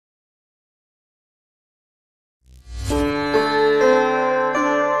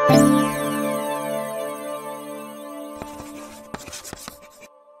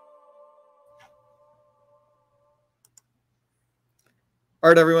All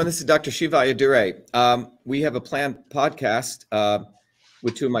right, everyone, this is Dr.SHIVA Ayyadurai. We have a planned podcast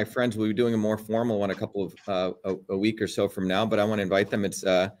with two of my friends. We'll be doing a more formal one a week or so from now, but I want to invite them. It's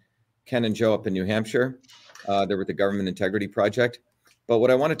Ken and Joe up in New Hampshire. They're with the Government Integrity Project. But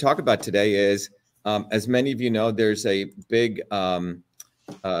what I want to talk about today is, as many of you know, there's a big, an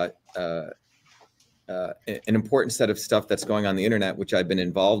important set of stuff that's going on the internet, which I've been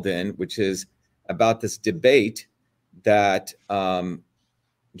involved in, which is about this debate that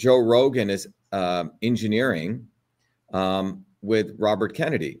Joe Rogan is engineering with Robert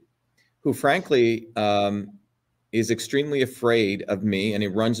Kennedy, who frankly is extremely afraid of me, and he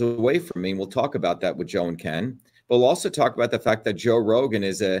runs away from me. And we'll talk about that with Joe and Ken. But we'll also talk about the fact that Joe Rogan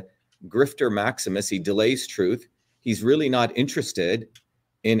is a grifter maximus. He delays truth. He's really not interested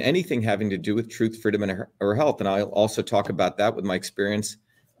in anything having to do with truth, freedom, or health. And I'll also talk about that with my experience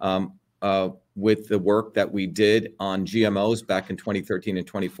with the work that we did on GMOs back in 2013 and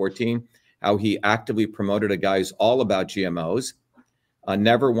 2014, how he actively promoted a guy who's all about GMOs,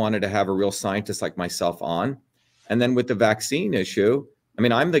 never wanted to have a real scientist like myself on. And then with the vaccine issue, I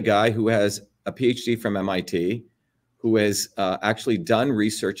mean, I'm the guy who has a PhD from MIT, who has actually done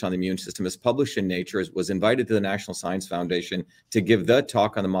research on the immune system, has published in Nature, was invited to the National Science Foundation to give the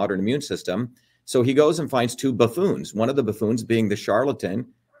talk on the modern immune system. So he goes and finds two buffoons, one of the buffoons being the charlatan,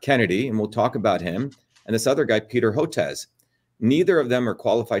 Kennedy, and we'll talk about him, and this other guy, Peter Hotez. Neither of them are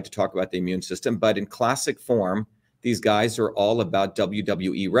qualified to talk about the immune system, but in classic form, these guys are all about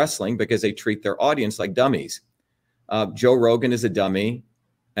WWE wrestling because they treat their audience like dummies. Joe Rogan is a dummy,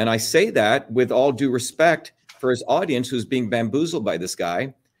 and I say that with all due respect for his audience, who's being bamboozled by this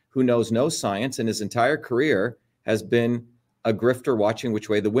guy who knows no science, and his entire career has been a grifter watching which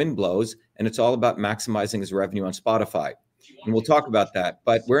way the wind blows, and it's all about maximizing his revenue on Spotify. And we'll talk about that.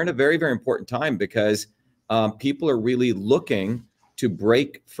 But we're in a very, very important time because people are really looking to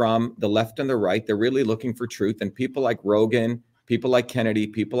break from the left and the right. They're really looking for truth. And people like Rogan, people like Kennedy,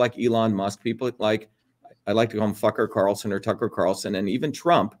 people like Elon Musk, people like, I like to call him Fucker Carlson or Tucker Carlson, and even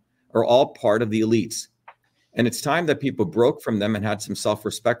Trump are all part of the elites. And it's time that people broke from them and had some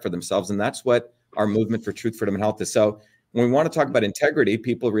self-respect for themselves. And that's what our movement for truth, freedom, and health is. So when we want to talk about integrity,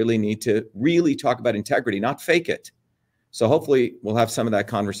 people really need to really talk about integrity, not fake it. So hopefully we'll have some of that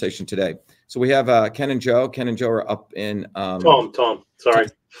conversation today. So we have Ken and Joe. Ken and Joe are up in Tom. Sorry.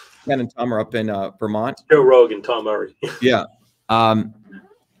 Ken and Tom are up in Vermont. Joe Rogan, Tom Murray. Yeah.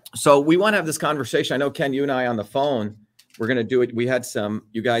 So we want to have this conversation. I know, Ken, you and I on the phone, we're going to do it. We had some,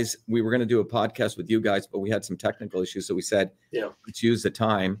 you guys, we were going to do a podcast with you guys, but we had some technical issues. So we said, let's use the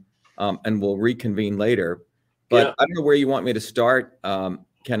time and we'll reconvene later. But I don't know where you want me to start,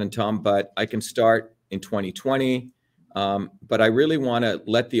 Ken and Tom, but I can start in 2020. But I really want to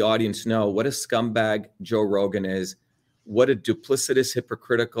let the audience know what a scumbag Joe Rogan is, what a duplicitous,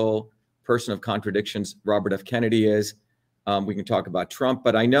 hypocritical person of contradictions Robert F. Kennedy is. We can talk about Trump,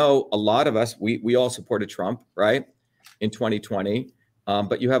 but I know a lot of us, we all supported Trump, right, in 2020.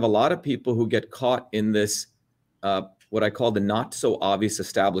 But you have a lot of people who get caught in this, what I call the not so obvious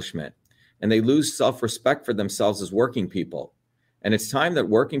establishment, and they lose self-respect for themselves as working people. And it's time that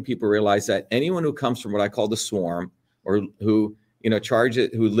working people realize that anyone who comes from what I call the swarm, or who,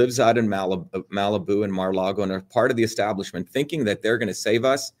 who lives out in Malibu and Mar-a-Lago and are part of the establishment, thinking that they're going to save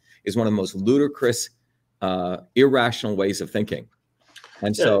us is one of the most ludicrous, irrational ways of thinking.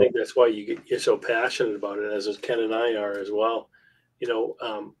 And so I think that's why you're so passionate about it, as Ken and I are as well.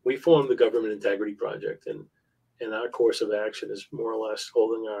 We formed the Government Integrity Project, and our course of action is more or less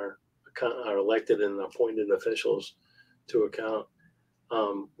holding our elected and appointed officials to account.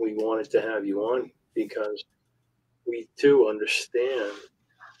 We wanted to have you on because we too understand,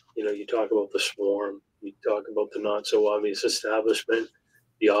 you talk about the swarm, you talk about the not so obvious establishment,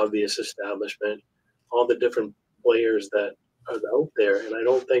 the obvious establishment, all the different players that are out there. And I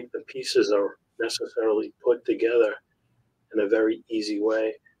don't think the pieces are necessarily put together in a very easy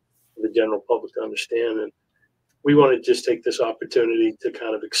way for the general public to understand. And we want to just take this opportunity to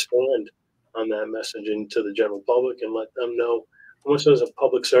kind of expand on that messaging to the general public and let them know, almost as a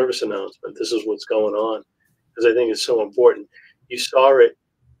public service announcement, this is what's going on. Because I think it's so important. You saw it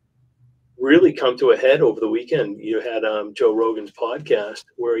really come to a head over the weekend. You had Joe Rogan's podcast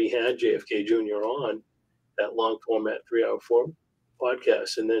where he had JFK Jr. on, that long format 3-hour form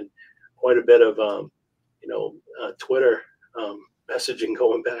podcast, and then quite a bit of Twitter messaging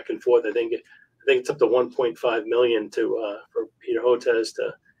going back and forth. I think it's up to 1.5 million for Peter Hotez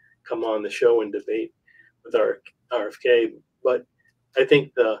to come on the show and debate with our RFK. But I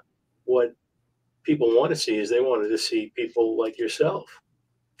think what people want to see is they wanted to see people like yourself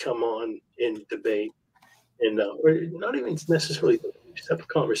come on and debate, and or not even necessarily Just have a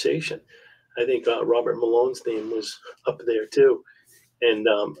conversation. I think Robert Malone's name was up there too. And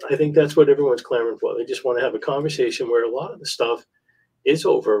I think that's what everyone's clamoring for. They just want to have a conversation where a lot of the stuff is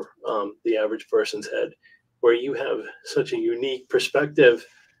over the average person's head, where you have such a unique perspective,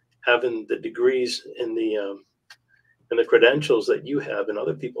 having the degrees and the credentials that you have and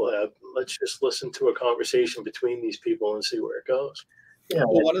other people have. Let's just listen to a conversation between these people and see where it goes. Yeah.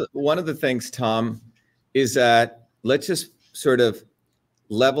 Well, one of the things, Tom, is that let's just sort of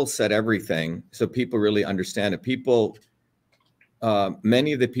level set everything so people really understand it. People,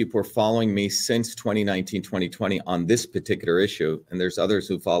 many of the people are following me since 2019, 2020 on this particular issue, and there's others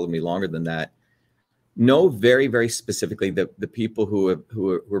who followed me longer than that, know very, very specifically that the people who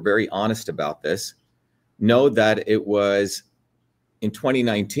were very honest about this know that it was in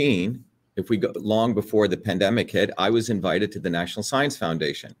 2019, if we go long before the pandemic hit, I was invited to the National Science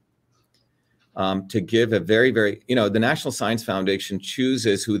Foundation to give a very, very, the National Science Foundation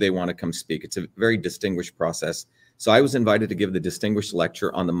chooses who they want to come speak. It's a very distinguished process. So I was invited to give the distinguished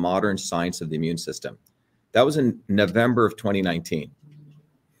lecture on the modern science of the immune system. That was in November of 2019.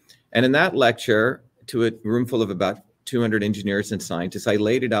 And in that lecture, to a room full of about 200 engineers and scientists, I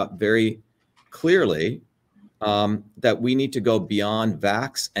laid it out very clearly that we need to go beyond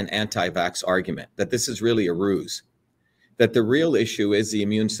vax and anti-vax argument, that this is really a ruse, that the real issue is the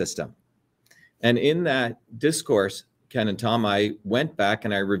immune system. And in that discourse, Ken and Tom, I went back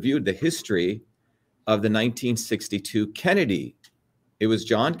and I reviewed the history of the 1962 Kennedy. It was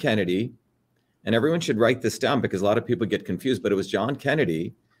John Kennedy, and everyone should write this down because a lot of people get confused, but it was John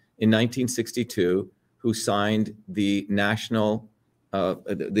Kennedy in 1962 who signed the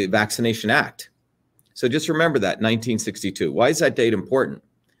the Vaccination Act. So just remember that, 1962. Why is that date important?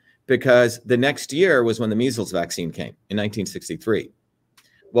 Because the next year was when the measles vaccine came in 1963.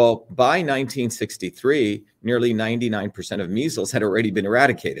 Well, by 1963, nearly 99% of measles had already been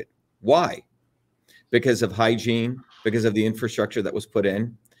eradicated. Why? Because of hygiene, because of the infrastructure that was put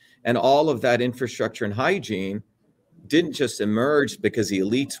in. And all of that infrastructure and hygiene didn't just emerge because the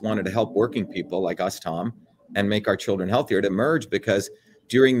elites wanted to help working people like us, Tom, and make our children healthier. It emerged because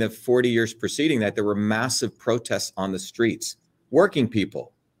during the 40 years preceding that, there were massive protests on the streets. Working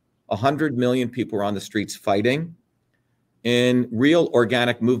people, 100 million people were on the streets fighting in real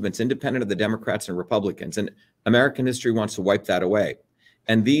organic movements, independent of the Democrats and Republicans. And American history wants to wipe that away.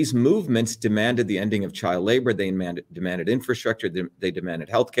 And these movements demanded the ending of child labor. They demanded infrastructure. They demanded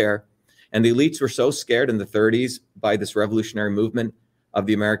healthcare. And the elites were so scared in the 30s by this revolutionary movement of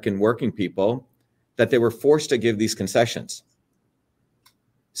the American working people that they were forced to give these concessions.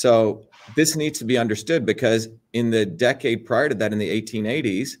 So this needs to be understood because in the decade prior to that, in the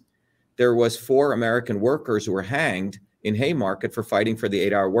 1880s, there was 4 American workers who were hanged in Haymarket for fighting for the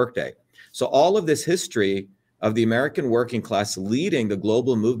 8-hour workday. So all of this history of the American working class leading the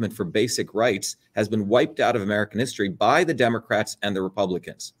global movement for basic rights has been wiped out of American history by the Democrats and the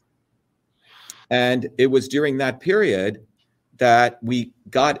Republicans. And it was during that period that we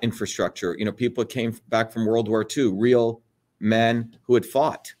got infrastructure. People came back from World War II, real men who had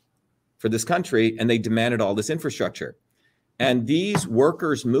fought for this country, and they demanded all this infrastructure. And these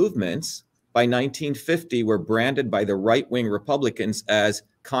workers' movements by 1950 were branded by the right-wing Republicans as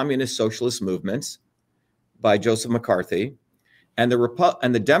communist socialist movements by Joseph McCarthy, and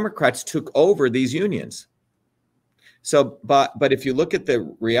the Democrats took over these unions. So, but if you look at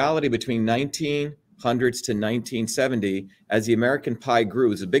the reality between 1900s to 1970, as the American pie grew, it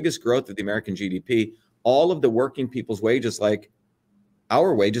was the biggest growth of the American GDP. All of the working people's wages, like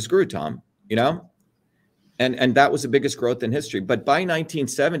our wages, grew, Tom. And that was the biggest growth in history. But by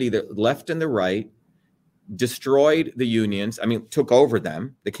 1970, the left and the right destroyed the unions. Took over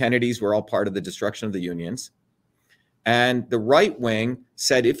them. The Kennedys were all part of the destruction of the unions. And the right wing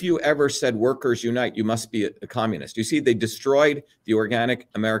said, if you ever said workers unite, you must be a communist. You see, they destroyed the organic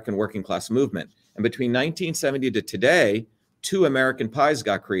American working class movement. And between 1970 to today, 2 American pies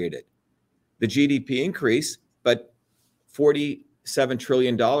got created. The GDP increased, but $47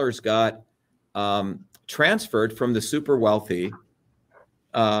 trillion got transferred from the super wealthy,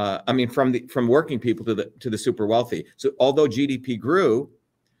 from working people to the super wealthy. So although GDP grew,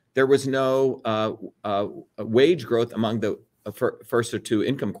 there was no wage growth among the first or 2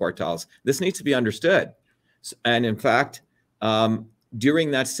 income quartiles. This needs to be understood. And in fact,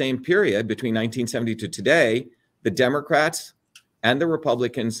 during that same period, between 1970 to today, the Democrats and the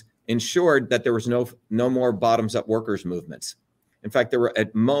Republicans ensured that there was no more bottoms-up workers' movements. In fact, there were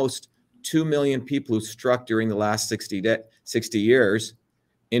at most 2 million people who struck during the last 60 years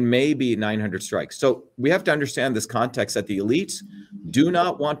in maybe 900 strikes. So we have to understand this context that the elites do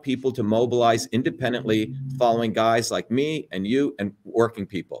not want people to mobilize independently following guys like me and you and working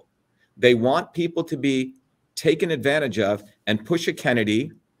people. They want people to be taken advantage of and push a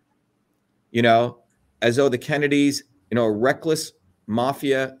Kennedy, you know, as though the Kennedys, you know, a reckless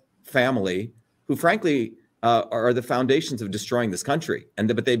mafia family who frankly are the foundations of destroying this country.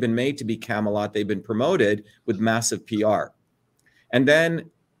 But they've been made to be Camelot. They've been promoted with massive PR. And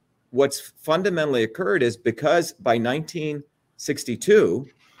then what's fundamentally occurred is because by 1962,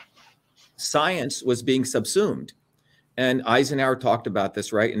 science was being subsumed. And Eisenhower talked about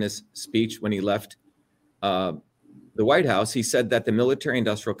this, right, in his speech when he left the White House. He said that the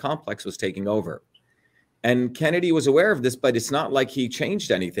military-industrial complex was taking over. And Kennedy was aware of this, but it's not like he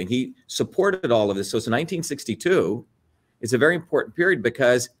changed anything. He supported all of this. So it's 1962 is a very important period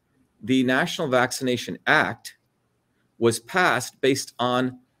because the National Vaccination Act was passed based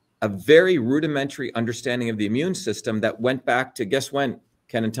on a very rudimentary understanding of the immune system that went back to, guess when,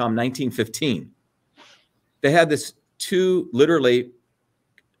 Ken and Tom, 1915. They had this literally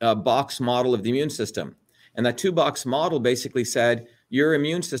box model of the immune system. And that two-box model basically said your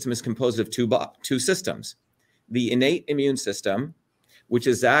immune system is composed of two systems. The innate immune system, which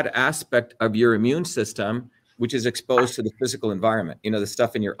is that aspect of your immune system which is exposed to the physical environment. You know, the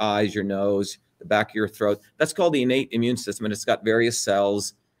stuff in your eyes, your nose, the back of your throat. That's called the innate immune system, and it's got various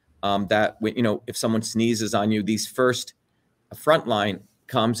cells that, you know, if someone sneezes on you, these first front line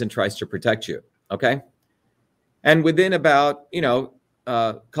comes and tries to protect you, okay? And within about, you know,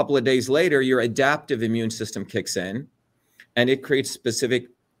 a couple of days later, your adaptive immune system kicks in, and it creates specific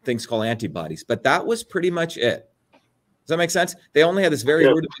things called antibodies. But that was pretty much it. Does that make sense? They only had this very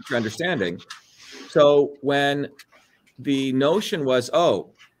rudimentary understanding. So when the notion was,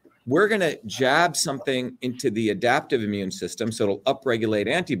 oh, we're going to jab something into the adaptive immune system so it'll upregulate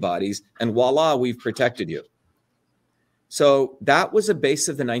antibodies, and voila, we've protected you. So that was a base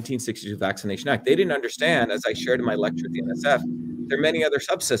of the 1962 Vaccination Act. They didn't understand, as I shared in my lecture at the NSF, there are many other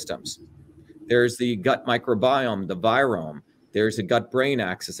subsystems. There's the gut microbiome, the virome. There's a gut-brain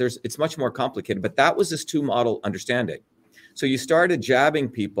axis. It's much more complicated, but that was this two-model understanding. So you started jabbing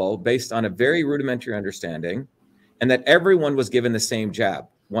people based on a very rudimentary understanding, and that everyone was given the same jab,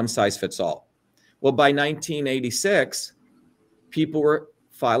 one size fits all. Well, by 1986, people were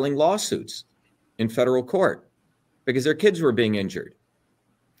filing lawsuits in federal court because their kids were being injured.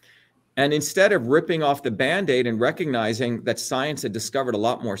 And instead of ripping off the Band-Aid and recognizing that science had discovered a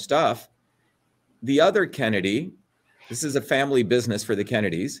lot more stuff, the other Kennedy, this is a family business for the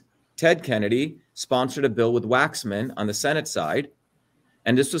Kennedys, Ted Kennedy sponsored a bill with Waxman on the Senate side,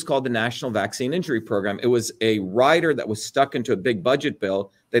 and this was called the National Vaccine Injury Program. It was a rider that was stuck into a big budget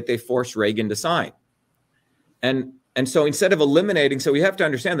bill that they forced Reagan to sign. And so instead of eliminating, so we have to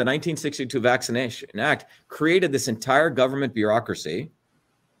understand the 1962 Vaccination Act created this entire government bureaucracy,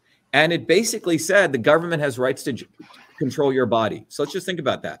 and it basically said the government has rights to control your body. So let's just think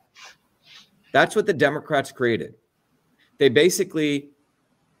about that. That's what the Democrats created. They basically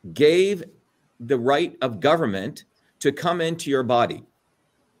gave the right of government to come into your body.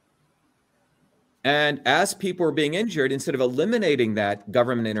 And as people were being injured, instead of eliminating that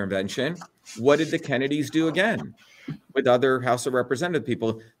government intervention, what did the Kennedys do again? With other House of Representative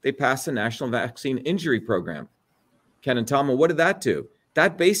people, they passed the National Vaccine Injury Program. Ken and Tom, what did that do?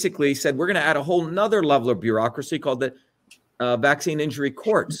 That basically said, we're going to add a whole nother level of bureaucracy called the vaccine injury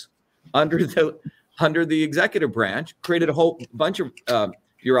courts under the executive branch, created a whole bunch of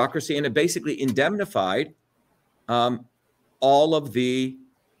bureaucracy, and it basically indemnified all of the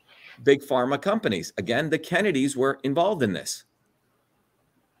big pharma companies. Again, the Kennedys were involved in this.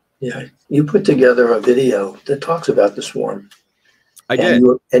 Yeah, you put together a video that talks about the swarm. I did.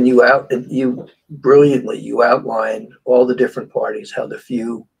 You brilliantly, you outline all the different parties, how the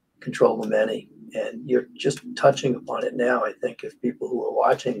few control the many. And you're just touching upon it now. I think if people who are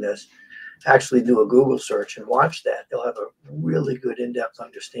watching this actually do a Google search and watch that, they'll have a really good in-depth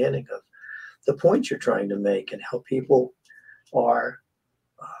understanding of the points you're trying to make and how people are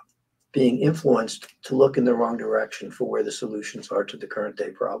being influenced to look in the wrong direction for where the solutions are to the current day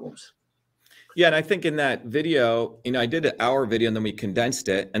problems. Yeah, and I think in that video, you know, I did an hour video and then we condensed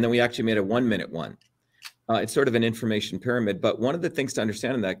it, and then we actually made a 1-minute one. It's sort of an information pyramid, but one of the things to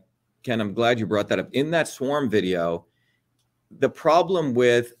understand in that, Ken, I'm glad you brought that up. In that swarm video, the problem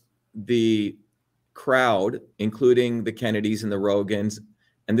with the crowd, including the Kennedys and the Rogans,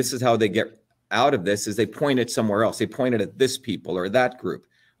 and this is how they get out of this, is they point it somewhere else. They pointed at this people or that group.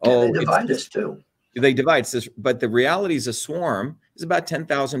 Yeah, they divide us too. They divide us, but the reality is a swarm is about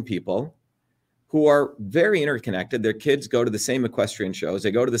 10,000 people who are very interconnected. Their kids go to the same equestrian shows. They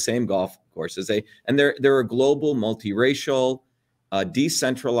go to the same golf courses. They're a global, multiracial,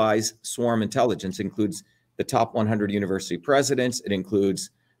 decentralized swarm intelligence. It includes the top 100 university presidents. It includes,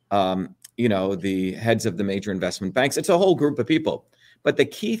 you know, the heads of the major investment banks. It's a whole group of people. But the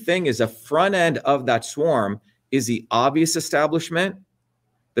key thing is the front end of that swarm is the obvious establishment,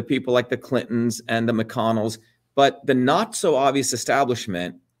 the people like the Clintons and the McConnells, but the not so obvious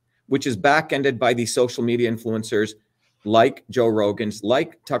establishment, which is back-ended by these social media influencers like Joe Rogan's,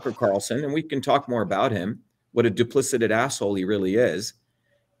 like Tucker Carlson, and we can talk more about him, what a duplicitous asshole he really is.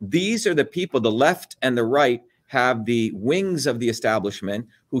 These are the people, the left and the right have the wings of the establishment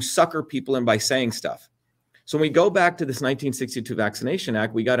who sucker people in by saying stuff. So when we go back to this 1962 Vaccination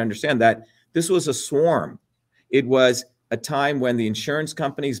Act, we got to understand that this was a swarm. It was a time when the insurance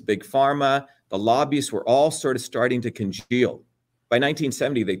companies, big pharma, the lobbyists were all sort of starting to congeal. By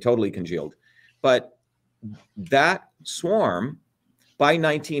 1970, they totally congealed. But that swarm, by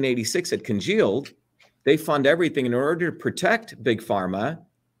 1986, had congealed. They fund everything in order to protect big pharma.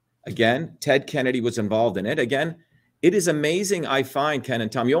 Again, Ted Kennedy was involved in it. Again, it is amazing, I find, Ken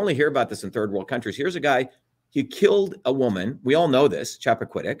and Tom, you only hear about this in third world countries. Here's a guy, he killed a woman. We all know this,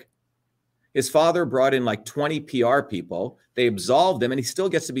 Chappaquiddick. His father brought in like 20 PR people. They absolved him, and he still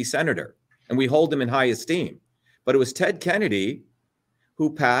gets to be senator. And we hold him in high esteem. But it was Ted Kennedy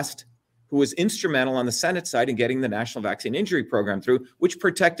who was instrumental on the Senate side in getting the National Vaccine Injury Program through, which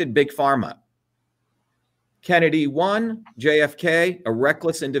protected big pharma. Kennedy won, JFK, a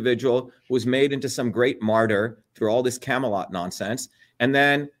reckless individual who was made into some great martyr through all this Camelot nonsense. And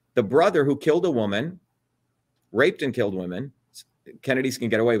then the brother who killed a woman, raped and killed women. Kennedys can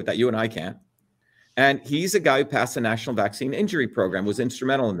get away with that. You and I can't. And he's a guy who passed the National Vaccine Injury Program, was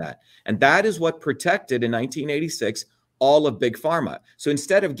instrumental in that. And that is what protected in 1986 all of big pharma. So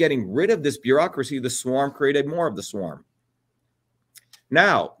instead of getting rid of this bureaucracy, the swarm created more of the swarm.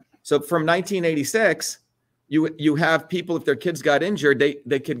 Now, so from 1986, you have people, if their kids got injured,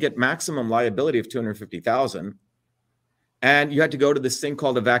 they could get maximum liability of $250,000. And you had to go to this thing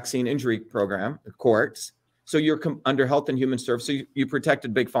called a vaccine injury program, the courts. So you're under Health and Human Services. So you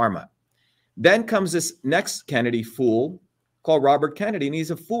protected big pharma. Then comes this next Kennedy fool called Robert Kennedy, and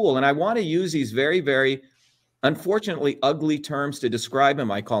he's a fool. And I want to use these very, very, unfortunately, ugly terms to describe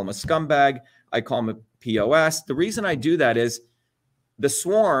him. I call him a scumbag. I call him a POS. The reason I do that is the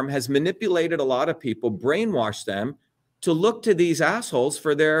swarm has manipulated a lot of people, brainwashed them to look to these assholes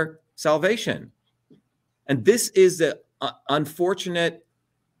for their salvation. And this is the unfortunate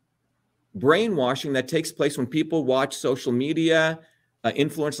brainwashing that takes place when people watch social media,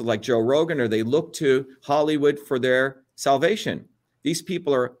 influencers like Joe Rogan, or they look to Hollywood for their salvation. These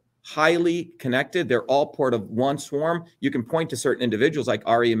people are highly connected. They're all part of one swarm. You can point to certain individuals like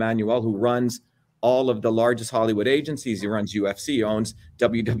Ari Emanuel, who runs all of the largest Hollywood agencies. He runs UFC, he owns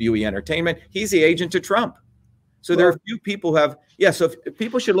WWE Entertainment. He's the agent to Trump. So there are a few people who have, so if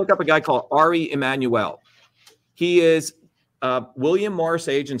people should look up a guy called Ari Emanuel. He is William Morris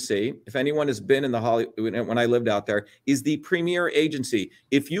Agency. If anyone has been in the Hollywood, when I lived out there, is the premier agency.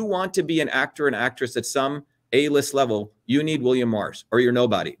 If you want to be an actor and actress at some A-list level, you need William Morris or you're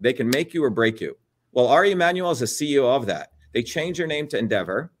nobody. They can make you or break you. Well, Ari Emanuel is the CEO of that. They changed their name to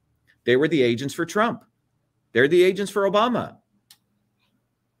Endeavor. They were the agents for Trump. They're the agents for Obama.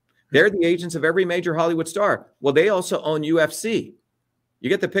 They're the agents of every major Hollywood star. Well, they also own UFC. You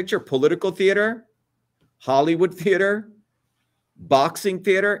get the picture? Political theater, Hollywood theater, boxing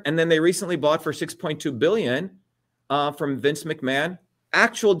theater, and then they recently bought for $6.2 billion from Vince McMahon,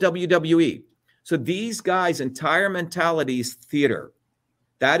 actual WWE. So these guys' entire mentality is theater.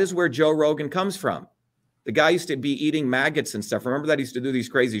 That is where Joe Rogan comes from. The guy used to be eating maggots and stuff. Remember that? He used to do these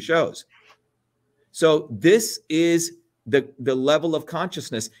crazy shows. So this is the level of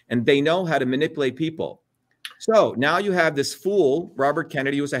consciousness, and they know how to manipulate people. So now you have this fool, Robert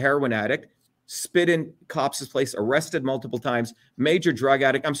Kennedy, who was a heroin addict, spit in cops' place, arrested multiple times, major drug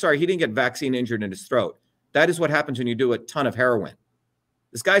addict. I'm sorry, he didn't get vaccine injured in his throat. That is what happens when you do a ton of heroin.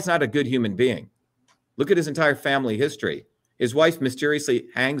 This guy's not a good human being. Look at his entire family history. His wife mysteriously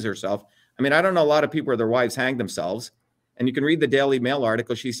hangs herself. I mean, I don't know a lot of people where their wives hang themselves. And you can read the Daily Mail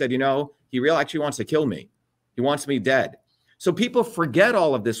article. She said, you know, he really actually wants to kill me. He wants me dead. So people forget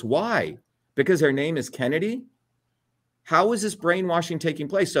all of this. Why? Because their name is Kennedy? How is this brainwashing taking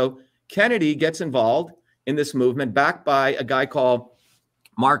place? So Kennedy gets involved in this movement backed by a guy called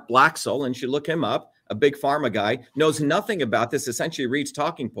Mark Blaxell, and you should look him up, a big pharma guy, knows nothing about this, essentially reads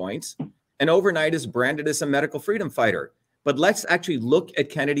talking points, and overnight is branded as a medical freedom fighter. But let's actually look at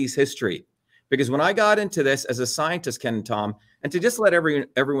Kennedy's history. Because when I got into this as a scientist, Ken and Tom, and to just let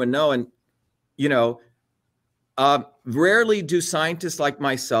everyone know, and, you know, rarely do scientists like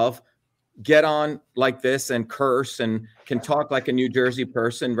myself get on like this and curse and can talk like a New Jersey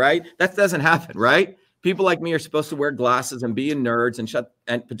person, right? That doesn't happen, right? People like me are supposed to wear glasses and be nerds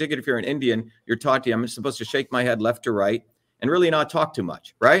and particularly if you're an Indian, you're taught to, I'm supposed to shake my head left to right and really not talk too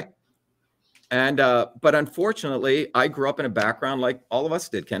much, right? And, but unfortunately, I grew up in a background like all of us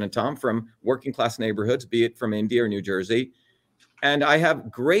did, Ken and Tom, from working class neighborhoods, be it from India or New Jersey. And I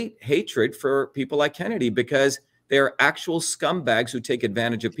have great hatred for people like Kennedy because they are actual scumbags who take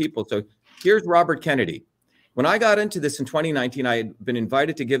advantage of people. So here's Robert Kennedy. When I got into this in 2019, I had been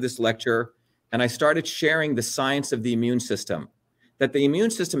invited to give this lecture, and I started sharing the science of the immune system, that the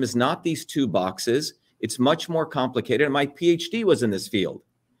immune system is not these two boxes. It's much more complicated. And my PhD was in this field.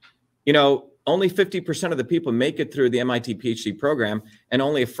 You know, only 50% of the people make it through the MIT PhD program, and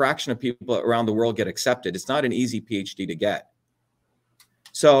only a fraction of people around the world get accepted. It's not an easy PhD to get.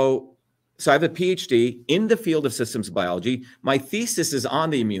 So I have a PhD in the field of systems biology. My thesis is on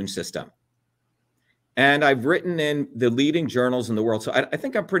the immune system. And I've written in the leading journals in the world. So I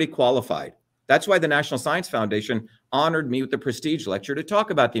think I'm pretty qualified. That's why the National Science Foundation honored me with the prestige lecture to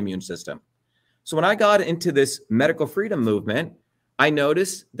talk about the immune system. So when I got into this medical freedom movement, I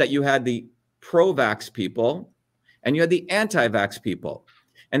noticed that you had the pro-vax people and you had the anti-vax people.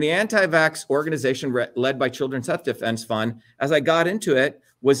 And the anti-vax organization led by Children's Health Defense Fund, as I got into it,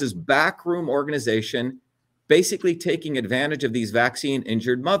 was this backroom organization basically taking advantage of these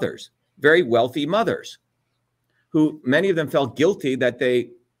vaccine-injured mothers, very wealthy mothers, who many of them felt guilty that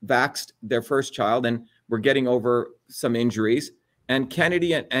they vaxxed their first child and were getting over some injuries. And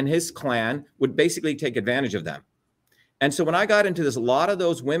Kennedy and his clan would basically take advantage of them. And so when I got into this, a lot of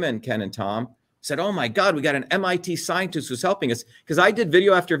those women, Ken and Tom, said, oh my God, we got an MIT scientist who's helping us. Because I did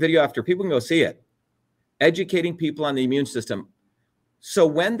video after video after, people can go see it, educating people on the immune system. So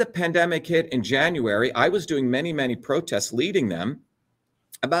when the pandemic hit in January, I was doing many, many protests leading them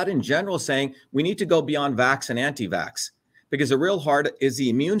about in general saying we need to go beyond vax and anti-vax because the real heart is the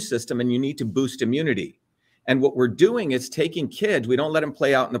immune system and you need to boost immunity. And what we're doing is taking kids, we don't let them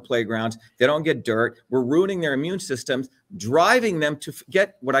play out in the playgrounds, they don't get dirt, we're ruining their immune systems, driving them to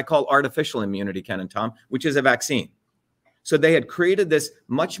get what I call artificial immunity, Ken and Tom, which is a vaccine. So they had created this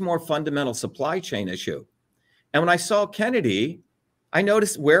much more fundamental supply chain issue. And when I saw Kennedy, I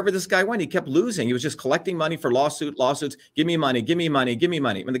noticed wherever this guy went, he kept losing. He was just collecting money for lawsuits, give me money, give me money, give me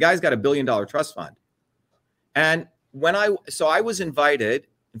money. When the guy's got $1 billion trust fund. And so I was invited.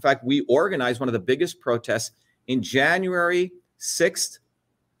 In fact, we organized one of the biggest protests in January 6th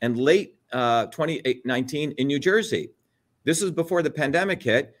and late 2019 in New Jersey. This was before the pandemic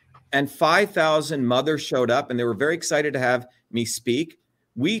hit, and 5,000 mothers showed up, and they were very excited to have me speak.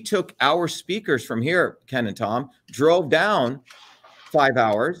 We took our speakers from here, Ken and Tom, drove down 5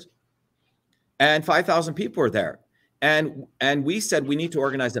 hours, and 5,000 people were there. And we said we need to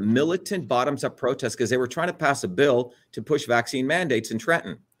organize a militant bottoms-up protest because they were trying to pass a bill to push vaccine mandates in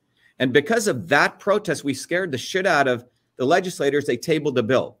Trenton. And because of that protest, we scared the shit out of the legislators. They tabled the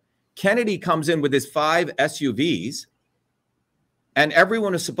bill. Kennedy comes in with his 5 SUVs, and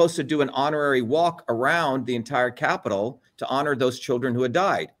everyone is supposed to do an honorary walk around the entire Capitol to honor those children who had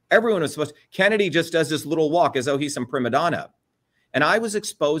died. Everyone was supposed to. Kennedy just does this little walk as though he's some prima donna. And I was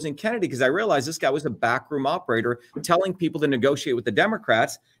exposing Kennedy because I realized this guy was a backroom operator telling people to negotiate with the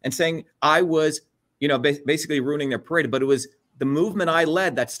Democrats and saying I was, basically ruining their parade. But it was the movement I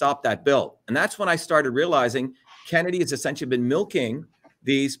led that stopped that bill. And that's when I started realizing Kennedy has essentially been milking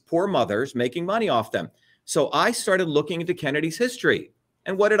these poor mothers, making money off them. So I started looking into Kennedy's history.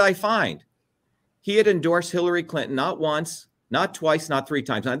 And what did I find? He had endorsed Hillary Clinton not once, not twice, not 3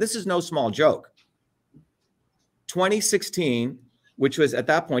 times. Now, this is no small joke. 2016, which was at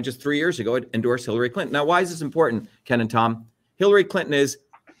that point just 3 years ago, it endorsed Hillary Clinton. Now, why is this important, Ken and Tom? Hillary Clinton is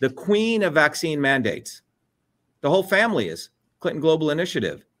the queen of vaccine mandates. The whole family is. Clinton Global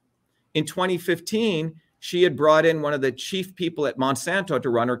Initiative. In 2015, she had brought in one of the chief people at Monsanto to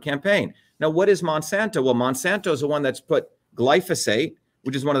run her campaign. Now, what is Monsanto? Well, Monsanto is the one that's put glyphosate,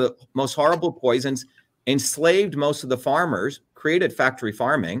 which is one of the most horrible poisons, enslaved most of the farmers, created factory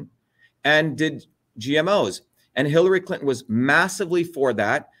farming, and did GMOs. And Hillary Clinton was massively for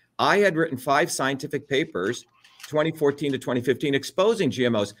that. I had written 5 scientific papers, 2014 to 2015, exposing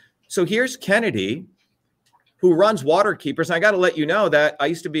GMOs. So here's Kennedy, who runs Waterkeepers. And I got to let you know that I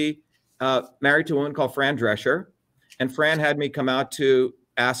used to be married to a woman called Fran Drescher. And Fran had me come out to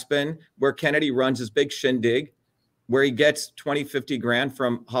Aspen, where Kennedy runs his big shindig, where he gets 20, 50 grand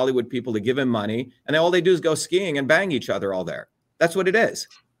from Hollywood people to give him money. And all they do is go skiing and bang each other all there. That's what it is.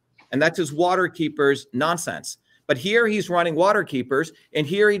 And that's his Waterkeepers nonsense. But here he's running Waterkeepers, and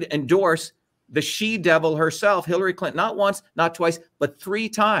here he'd endorse the she-devil herself, Hillary Clinton, not once, not twice, but 3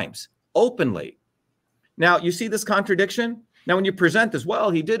 times. openly. Now, you see this contradiction? Now, when you present this,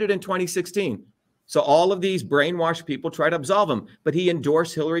 well, he did it in 2016. So all of these brainwashed people try to absolve him, but he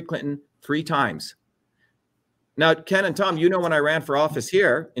endorsed Hillary Clinton 3 times. Now, Ken and Tom, you know, when I ran for office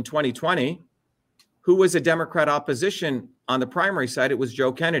here in 2020, who was a Democrat opposition on the primary side? It was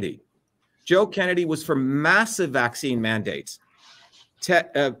Joe Kennedy. Joe Kennedy was for massive vaccine mandates.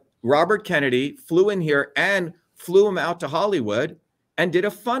 Robert Kennedy flew in here and flew him out to Hollywood and did a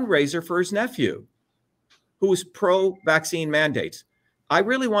fundraiser for his nephew, who was pro-vaccine mandates. I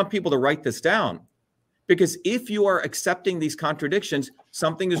really want people to write this down, because if you are accepting these contradictions,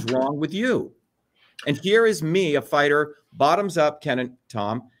 something is wrong with you. And here is me, a fighter, bottoms up, Ken and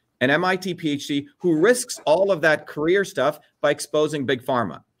Tom, an MIT PhD, who risks all of that career stuff by exposing big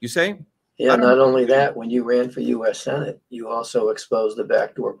pharma. You say? Yeah, not only that, when you ran for U.S. Senate, you also exposed the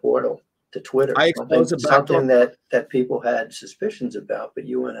backdoor portal to Twitter. I exposed something that people had suspicions about, but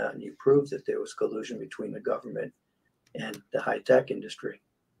you went out and you proved that there was collusion between the government and the high-tech industry.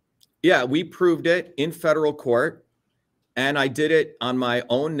 Yeah, we proved it in federal court, and I did it on my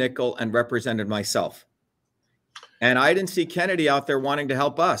own nickel and represented myself. And I didn't see Kennedy out there wanting to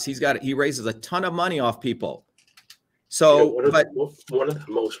help us. He raises a ton of money off people. So, yeah, one of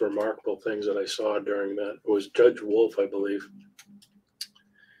the most remarkable things that I saw during that was Judge Wolf, I believe,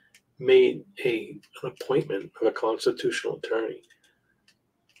 made an appointment of a constitutional attorney.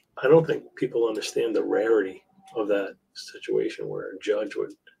 I don't think people understand the rarity of that situation where a judge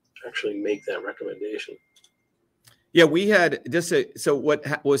would actually make that recommendation. Yeah, we had just so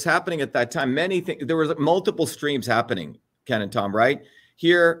what was happening at that time, many things, there was multiple streams happening, Ken and Tom, right?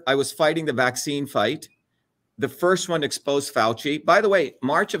 Here, I was fighting the vaccine fight. The first one exposed Fauci. By the way,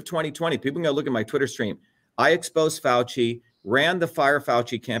 March of 2020, people can go look at my Twitter stream. I exposed Fauci, ran the Fire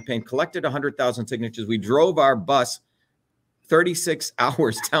Fauci campaign, collected 100,000 signatures. We drove our bus 36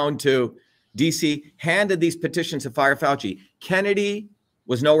 hours down to DC, handed these petitions to Fire Fauci. Kennedy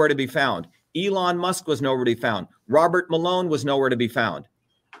was nowhere to be found. Elon Musk was nowhere to be found. Robert Malone was nowhere to be found.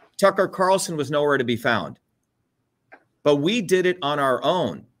 Tucker Carlson was nowhere to be found. But we did it on our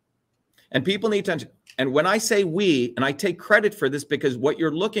own. And people need to understand. And when I say we, and I take credit for this because what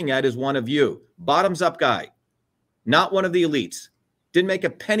you're looking at is one of you, bottoms up guy, not one of the elites. Didn't make a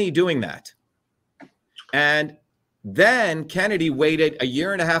penny doing that. And then Kennedy waited a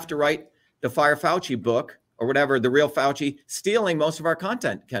year and a half to write the Fire Fauci book or whatever, the real Fauci, stealing most of our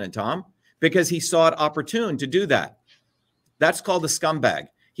content, Ken and Tom, because he saw it opportune to do that. That's called the scumbag.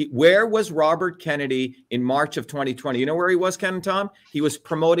 Where was Robert Kennedy in March of 2020? You know where he was, Ken and Tom? He was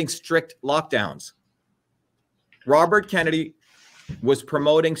promoting strict lockdowns. Robert Kennedy was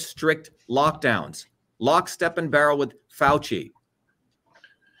promoting strict lockdowns, lock, step, and barrel with Fauci.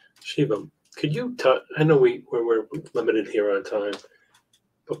 Shiva, could you touch? I know we're limited here on time,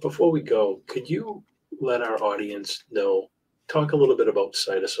 but before we go, could you let our audience know, talk a little bit about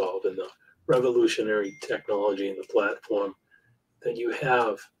Cytosolve and the revolutionary technology and the platform that you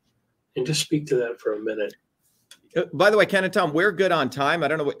have, and just speak to that for a minute. By the way, Ken and Tom, we're good on time. I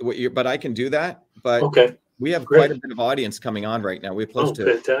don't know what you're, but I can do that. But okay. We have quite a bit of audience coming on right now. We're close to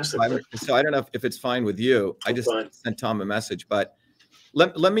fantastic. So I don't know if it's fine with you. I just sent Tom a message, but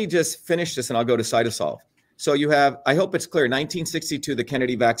let me just finish this and I'll go to Cytosolve. So you have, I hope it's clear, 1962, the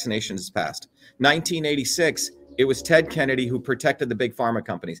Kennedy vaccinations passed. 1986, it was Ted Kennedy who protected the big pharma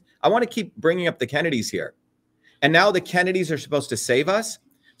companies. I want to keep bringing up the Kennedys here. And now the Kennedys are supposed to save us.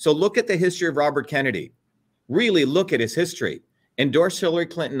 So look at the history of Robert Kennedy. Really look at his history. Endorsed Hillary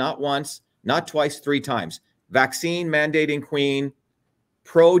Clinton not once, not twice, 3 times. Vaccine mandating queen,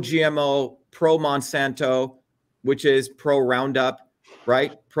 pro-GMO, pro-Monsanto, which is pro-Roundup,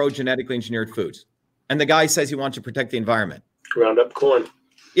 right? Pro-genetically engineered foods. And the guy says he wants to protect the environment. Roundup corn.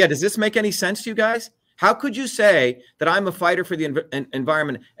 Yeah, does this make any sense to you guys? How could you say that I'm a fighter for the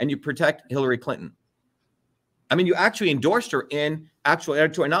environment and you protect Hillary Clinton? I mean, you actually endorsed her in actual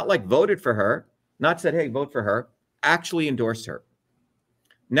editorial, not like voted for her, not said, hey, vote for her, actually endorsed her.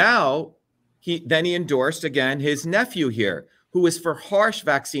 Now, he endorsed again his nephew here, who is for harsh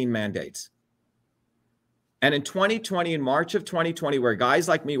vaccine mandates. And in 2020, in March of 2020, where guys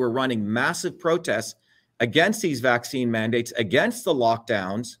like me were running massive protests against these vaccine mandates, against the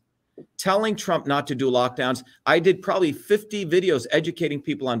lockdowns, telling Trump not to do lockdowns, I did probably 50 videos educating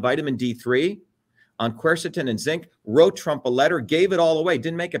people on vitamin D3, on quercetin and zinc, wrote Trump a letter, gave it all away,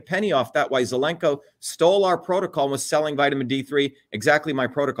 didn't make a penny off that. Why Zelenko stole our protocol and was selling vitamin D3, exactly my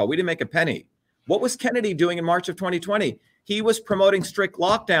protocol. We didn't make a penny. What was Kennedy doing in March of 2020? He was promoting strict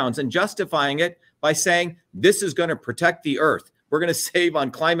lockdowns and justifying it by saying, this is going to protect the earth. We're going to save on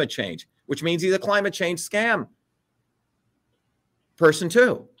climate change, which means he's a climate change scam person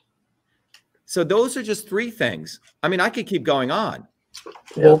too. So those are just three things. I mean, I could keep going on.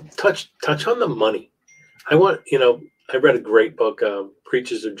 Well, touch on the money. I want, I read a great book,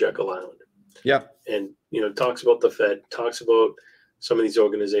 Preachers of Jekyll Island. Yep. And, talks about the Fed, talks about some of these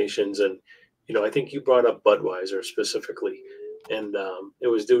organizations. And, I think you brought up Budweiser specifically. And it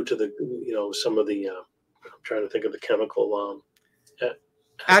was due to the, some of the, I'm trying to think of the chemical.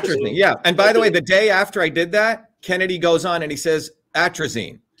 Atrazine. Yeah. And by the way, the day after I did that, Kennedy goes on and he says,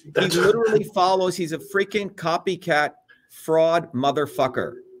 atrazine. He literally follows. He's a freaking copycat fraud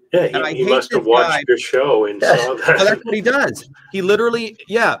motherfucker. Yeah, he must have watched your show and saw that. Well, that's what he does. He literally,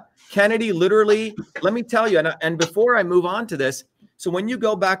 Kennedy literally, let me tell you, and before I move on to this, so when you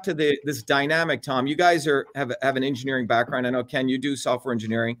go back to this dynamic, Tom, you guys have an engineering background. I know, Ken, you do software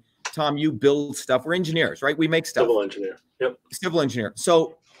engineering. Tom, you build stuff. We're engineers, right? We make stuff. Civil engineer. Yep. Civil engineer.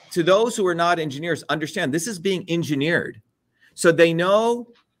 So to those who are not engineers, understand this is being engineered. So they know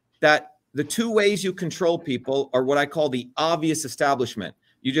that the two ways you control people are what I call the obvious establishment.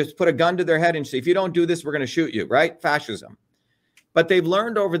 You just put a gun to their head and say, if you don't do this, we're going to shoot you, right? Fascism. But they've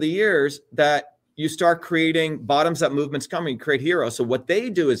learned over the years that you start creating bottoms-up movements coming, create heroes. So what they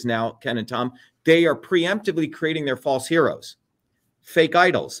do is now, Ken and Tom, they are preemptively creating their false heroes, fake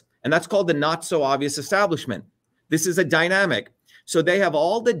idols. And that's called the not-so-obvious establishment. This is a dynamic. So they have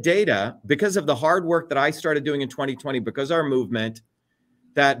all the data because of the hard work that I started doing in 2020, because our movement,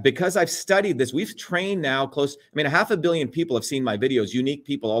 that because I've studied this, we've trained now close, 500 million people have seen my videos, unique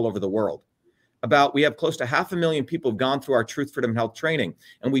people all over the world. We have close to 500,000 people have gone through our Truth, Freedom, Health training.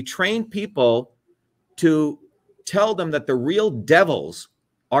 And we train people to tell them that the real devils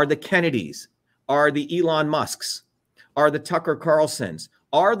are the Kennedys, are the Elon Musks, are the Tucker Carlsons,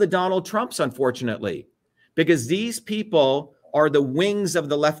 are the Donald Trumps, unfortunately, because these people are the wings of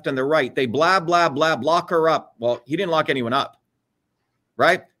the left and the right. They blah, blah, blah, lock her up. Well, he didn't lock anyone up.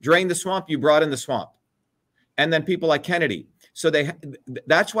 Right? Drain the swamp, you brought in the swamp. And then people like Kennedy. So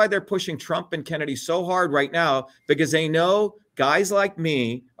that's why they're pushing Trump and Kennedy so hard right now, because they know guys like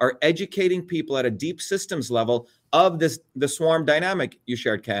me are educating people at a deep systems level of the swarm dynamic you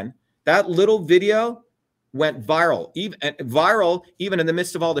shared, Ken. That little video went viral, even in the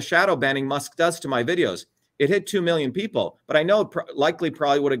midst of all the shadow banning Musk does to my videos. It hit 2 million people, but I know it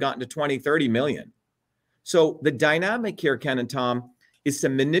probably would have gotten to 20, 30 million. So the dynamic here, Ken and Tom, is to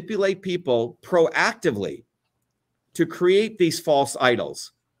manipulate people proactively to create these false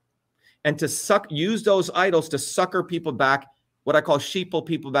idols and to use those idols to sucker people back, what I call sheeple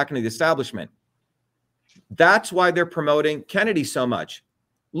people back into the establishment. That's why they're promoting Kennedy so much.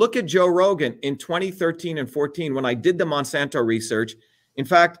 Look at Joe Rogan in 2013 and 14 when I did the Monsanto research. In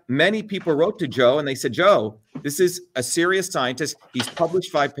fact, many people wrote to Joe and they said, Joe, this is a serious scientist. He's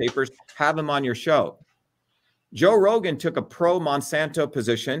published 5 papers. Have him on your show. Joe Rogan took a pro-Monsanto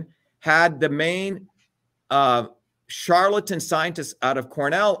position, had the main charlatan scientist out of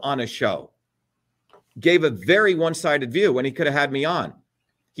Cornell on a show, gave a very one-sided view when he could have had me on.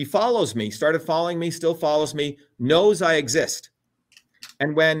 He follows me, started following me, still follows me, knows I exist.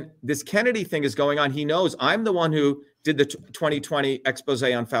 And when this Kennedy thing is going on, he knows I'm the one who did the 2020 expose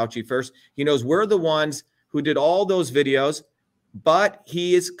on Fauci first. He knows we're the ones who did all those videos, but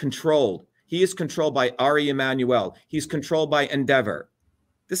he is controlled. He is controlled by Ari Emanuel. He's controlled by Endeavor.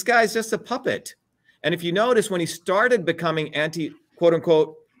 This guy's just a puppet. And if you notice, when he started becoming quote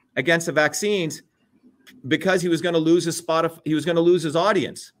unquote, against the vaccines, because he was going to lose his he was going to lose his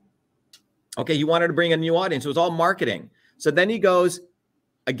audience. Okay, he wanted to bring a new audience. It was all marketing. So then he goes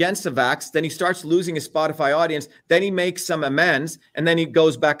against the vax. Then he starts losing his Spotify audience. Then he makes some amends, and then he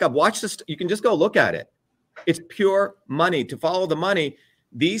goes back up. Watch this. You can just go look at it. It's pure money. To follow the money,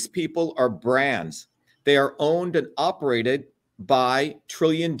 these people are brands. They are owned and operated by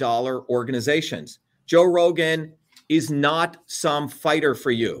trillion-dollar organizations. Joe Rogan is not some fighter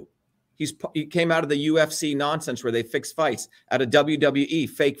for you. He came out of the UFC nonsense where they fix fights, out of WWE,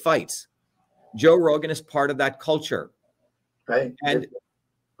 fake fights. Joe Rogan is part of that culture. Right. And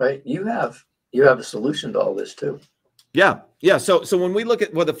right. You have a solution to all this too. Yeah. Yeah. So when we look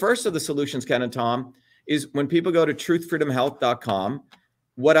at, the first of the solutions, Ken and Tom, is when people go to truthfreedomhealth.com,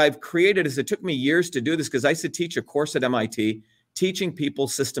 what I've created is, it took me years to do this because I used to teach a course at MIT teaching people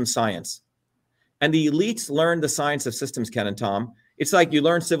system science. And the elites learn the science of systems, Ken and Tom. It's like you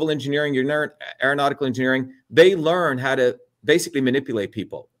learn civil engineering, you learn aeronautical engineering. They learn how to basically manipulate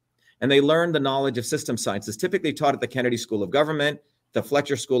people. And they learn the knowledge of system science. It's typically taught at the Kennedy School of Government, the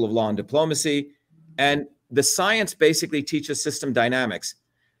Fletcher School of Law and Diplomacy. And the science basically teaches system dynamics.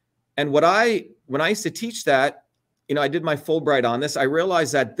 And when I used to teach that, I did my Fulbright on this. I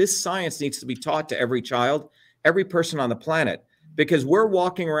realized that this science needs to be taught to every child, every person on the planet, because we're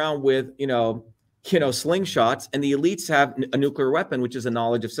walking around with, slingshots, and the elites have a nuclear weapon, which is a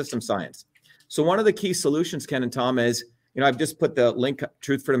knowledge of system science. So one of the key solutions, Ken and Tom, is, I've just put the link,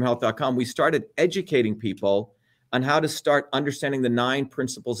 truthfreedomhealth.com. We started educating people on how to start understanding the 9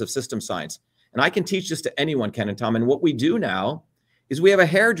 principles of system science. And I can teach this to anyone, Ken and Tom. And what we do now is we have a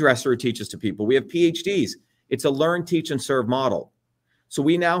hairdresser who teaches to people. We have PhDs. It's a learn, teach, and serve model. So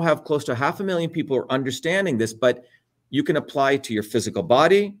we now have close to 500,000 people who are understanding this, but you can apply it to your physical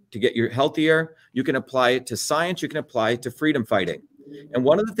body to get you healthier. You can apply it to science. You can apply it to freedom fighting. And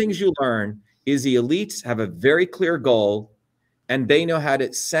one of the things you learn is the elites have a very clear goal, and they know how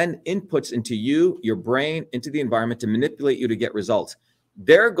to send inputs into you, your brain, into the environment to manipulate you to get results.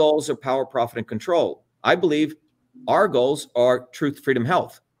 Their goals are power, profit, and control. I believe our goals are truth, freedom,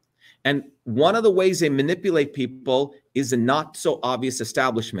 health. And one of the ways they manipulate people is a not so obvious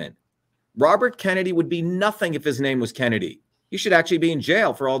establishment. Robert Kennedy would be nothing if his name was Kennedy. He should actually be in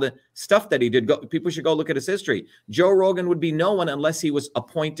jail for all the stuff that he did. People should go look at his history. Joe Rogan would be no one unless he was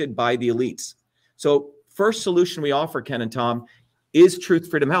appointed by the elites. So first solution we offer, Ken and Tom, is Truth,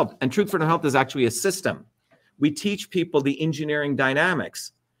 Freedom, Health. And Truth, Freedom, Health is actually a system. We teach people the engineering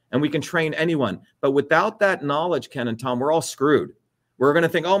dynamics, and we can train anyone. But without that knowledge, Ken and Tom, we're all screwed. We're going to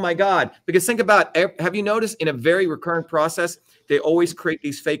think, oh my God, because think about, have you noticed in a very recurrent process, they always create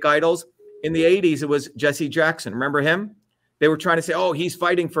these fake idols? In the 80s, it was Jesse Jackson. Remember him? They were trying to say, oh, he's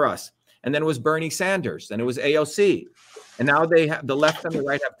fighting for us. And then it was Bernie Sanders. Then it was AOC. And now they have the left and the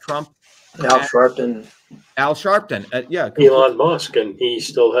right have Trump. Al Sharpton. Al Sharpton. Yeah. Elon Musk, and he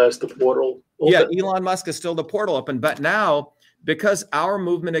still has the portal open. Yeah, Elon Musk is still the portal open. But now, because our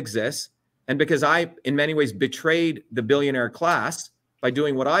movement exists, and because I, in many ways, betrayed the billionaire class by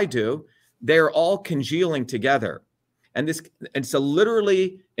doing what I do, they're all congealing together. And it's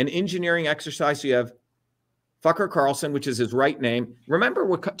literally an engineering exercise. So you have Tucker Carlson, which is his right name. Remember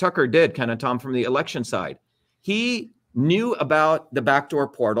what Tucker did, Ken and Tom, from the election side. He knew about the backdoor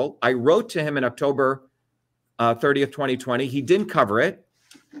portal. I wrote to him in October 30th, 2020. He didn't cover it.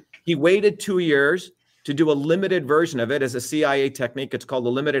 He waited 2 years to do a limited version of it as a CIA technique. It's called the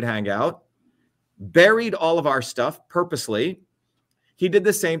limited hangout. Buried all of our stuff purposely. He did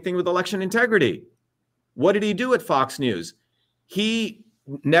the same thing with election integrity. What did he do at Fox News? He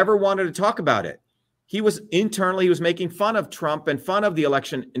never wanted to talk about it. He was making fun of Trump and fun of the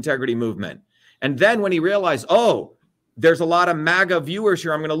election integrity movement. And then when he realized, oh, there's a lot of MAGA viewers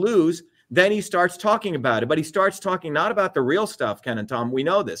here I'm going to lose, then he starts talking about it. But he starts talking not about the real stuff, Ken and Tom. We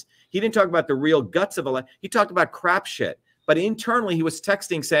know this. He didn't talk about the real guts of election. He talked about crap shit. But internally, he was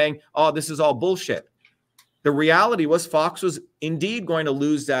texting saying, oh, this is all bullshit. The reality was Fox was indeed going to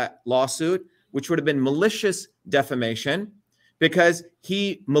lose that lawsuit, which would have been malicious defamation, because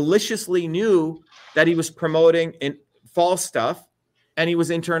he maliciously knew that he was promoting false stuff, and he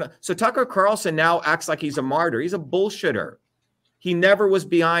was internal. So Tucker Carlson now acts like he's a martyr. He's a bullshitter. He never was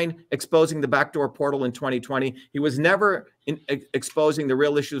behind exposing the backdoor portal in 2020. He was never exposing the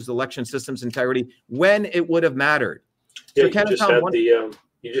real issues of election systems integrity when it would have mattered. Yeah, so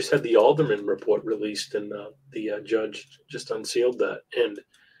you just had the Alderman report released, and the judge just unsealed that. And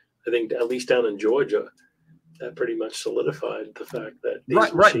I think at least down in Georgia, that pretty much solidified the fact that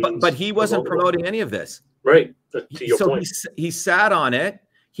right. But he wasn't promoting any of this. Right. To your point. He sat on it.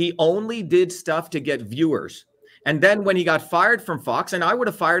 He only did stuff to get viewers. And then when he got fired from Fox, and I would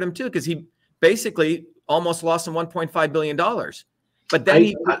have fired him too, because he basically almost lost him $1.5 billion. But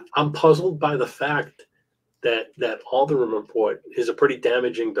then I'm puzzled by the fact that Alderman report is a pretty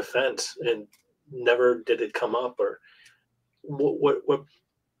damaging defense, and never did it come up. Or what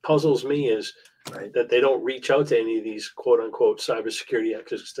puzzles me is that they don't reach out to any of these quote unquote cybersecurity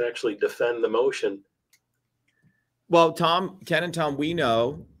experts to actually defend the motion. Well, Ken and Tom, we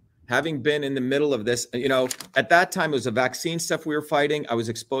know, having been in the middle of this, at that time it was the vaccine stuff we were fighting. I was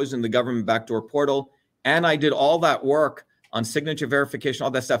exposed in the government backdoor portal, and I did all that work on signature verification,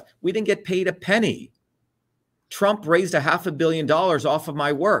 all that stuff. We didn't get paid a penny. Trump raised $500 million off of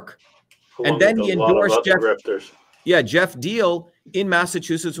my work. And then he endorsed Jeff Deal in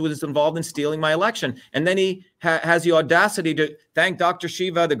Massachusetts, who was involved in stealing my election. And then he has the audacity to thank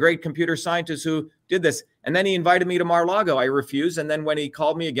Dr.SHIVA, the great computer scientist who did this. And then he invited me to Mar-a-Lago. I refused. And then when he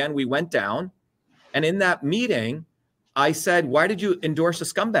called me again, we went down. And in that meeting, I said, why did you endorse a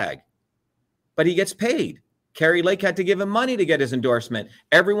scumbag? But he gets paid. Carrie Lake had to give him money to get his endorsement.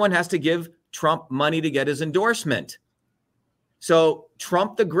 Everyone has to give Trump money to get his endorsement. So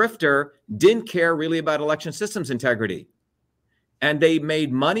Trump, the grifter, didn't care really about election systems integrity. And they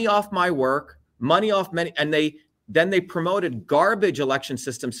made money off my work, money off many, and then they promoted garbage election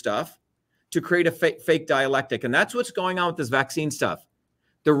system stuff to create a fake dialectic. And that's what's going on with this vaccine stuff.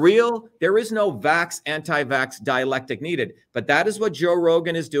 There is no vax, anti-vax dialectic needed, but that is what Joe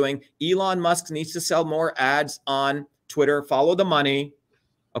Rogan is doing. Elon Musk needs to sell more ads on Twitter, follow the money.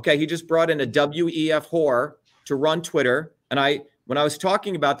 Okay, he just brought in a WEF whore to run Twitter. And when I was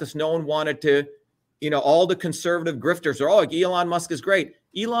talking about this, no one wanted to, all the conservative grifters are, oh, Elon Musk is great.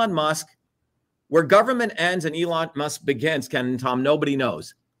 Elon Musk, where government ends and Elon Musk begins, Ken and Tom, nobody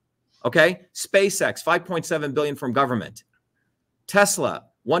knows. Okay, SpaceX, $5.7 billion from government. Tesla,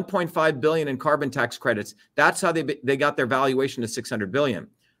 $1.5 billion in carbon tax credits. That's how they got their valuation to $600 billion.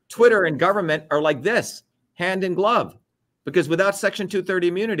 Twitter and government are like this, hand in glove, because without Section 230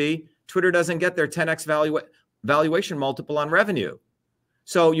 immunity, Twitter doesn't get their 10x valuation multiple on revenue.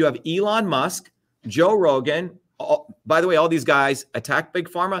 So you have Elon Musk, Joe Rogan. By the way, all these guys attack Big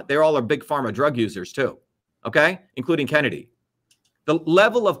Pharma. They all are Big Pharma drug users too, okay, including Kennedy. The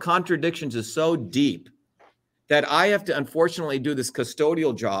level of contradictions is so deep that I have to unfortunately do this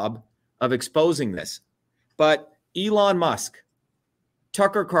custodial job of exposing this. But Elon Musk,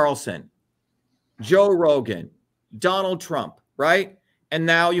 Tucker Carlson, Joe Rogan, Donald Trump, right? And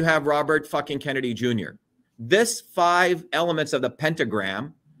now you have Robert fucking Kennedy Jr. This 5 elements of the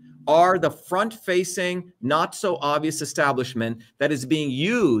pentagram are the front-facing, not so obvious establishment that is being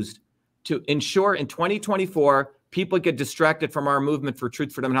used to ensure in 2024 people get distracted from our movement for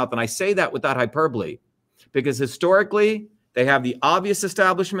truth, freedom, and health. And I say that without hyperbole, because historically, they have the obvious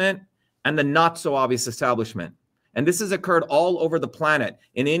establishment and the not so obvious establishment. And this has occurred all over the planet.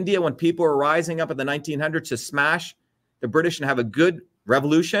 In India, when people were rising up in the 1900s to smash the British and have a good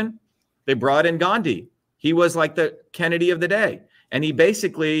revolution, they brought in Gandhi. He was like the Kennedy of the day. And he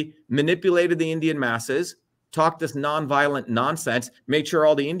basically manipulated the Indian masses, talked this nonviolent nonsense, made sure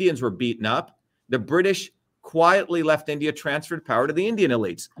all the Indians were beaten up. The British quietly left India, transferred power to the Indian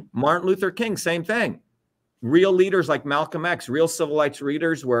elites. Martin Luther King, same thing. Real leaders like Malcolm X, real civil rights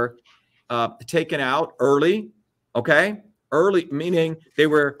leaders were taken out early, okay? Early, meaning they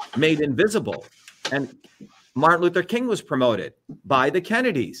were made invisible. And Martin Luther King was promoted by the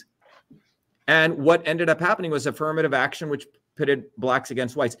Kennedys. And what ended up happening was affirmative action, which pitted blacks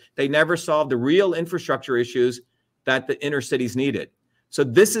against whites. They never solved the real infrastructure issues that the inner cities needed. So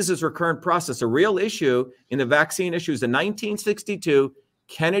this is this recurrent process. A real issue in the vaccine issues, the 1962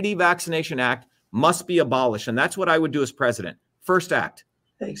 Kennedy Vaccination Act must be abolished. And that's what I would do as president. First act.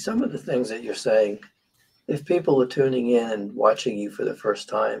 Hey, some of the things that you're saying, if people are tuning in and watching you for the first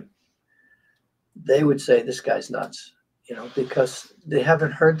time, they would say this guy's nuts, because they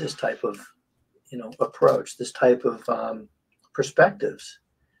haven't heard this type of, approach, this type of perspectives.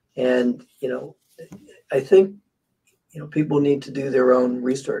 And, I think, people need to do their own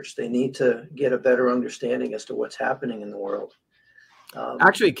research. They need to get a better understanding as to what's happening in the world.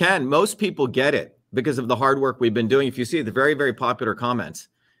 Actually, Ken, most people get it because of the hard work we've been doing. If you see the very, very popular comments,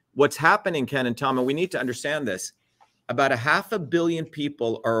 what's happening, Ken and Tom, and we need to understand this, about 500 million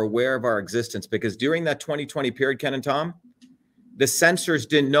people are aware of our existence, because during that 2020 period, Ken and Tom, the censors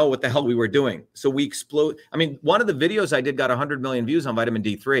didn't know what the hell we were doing. So we explode. I mean, one of the videos I did got 100 million views on vitamin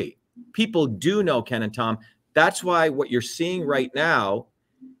D3. People do know, Ken and Tom. That's why what you're seeing right now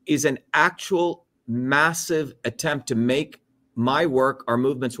is an actual massive attempt to make my work, our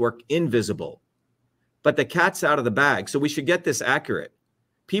movement's work, invisible. But the cat's out of the bag. So we should get this accurate.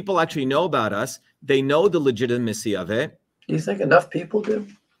 People actually know about us. They know the legitimacy of it. Do you think enough people do?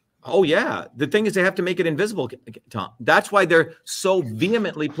 Oh, yeah. The thing is, they have to make it invisible, Tom. That's why they're so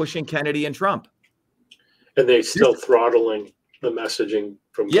vehemently pushing Kennedy and Trump. And they still throttling the messaging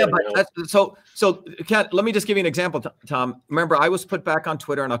from so Ken, let me just give you an example, Tom. Remember, I was put back on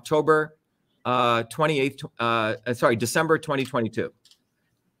Twitter on October 28th, December 2022.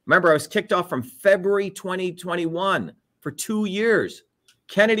 Remember, I was kicked off from February 2021 for 2 years.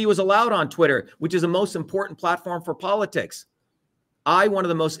 Kennedy was allowed on Twitter, which is the most important platform for politics. One of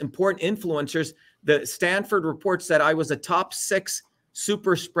the most important influencers. The Stanford report said I was the top 6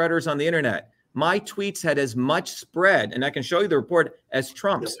 super spreaders on the internet. My tweets had as much spread, and I can show you the report, as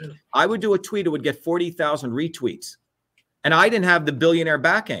Trump's. I would do a tweet, it would get 40,000 retweets. And I didn't have the billionaire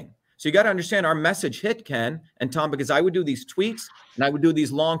backing. So you got to understand, our message hit, Ken and Tom, because I would do these tweets and I would do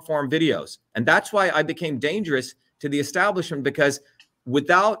these long form videos. And that's why I became dangerous to the establishment, because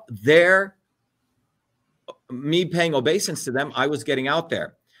without me paying obeisance to them, I was getting out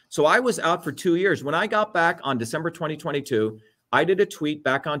there. So I was out for 2 years. When I got back on December 2022, I did a tweet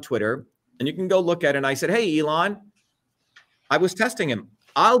back on Twitter, and you can go look at it. And I said, hey, Elon, I was testing him.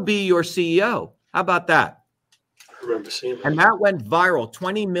 I'll be your CEO. How about that? I remember seeing that. And that went viral.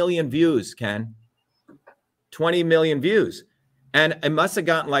 20 million views, Ken. 20 million views. And it must have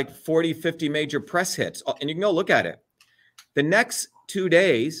gotten like 40, 50 major press hits. And you can go look at it. The next 2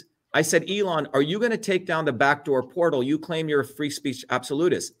 days, I said, Elon, are you going to take down the backdoor portal? You claim you're a free speech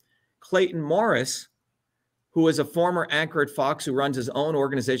absolutist. Clayton Morris, who is a former anchor at Fox, who runs his own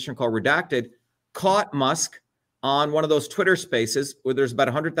organization called Redacted, caught Musk on one of those Twitter spaces where there's about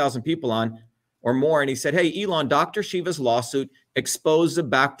 100,000 people on or more. And he said, hey, Elon, Dr. Shiva's lawsuit exposed the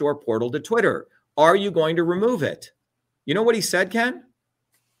backdoor portal to Twitter. Are you going to remove it? You know what he said, Ken?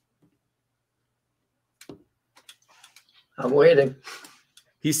 I'm waiting.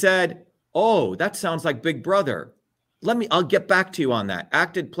 He said, oh, that sounds like Big Brother. I'll get back to you on that.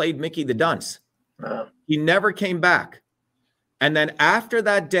 Played Mickey the Dunce. He never came back. And then after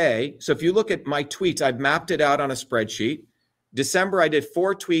that day, so if you look at my tweets, I've mapped it out on a spreadsheet. December, I did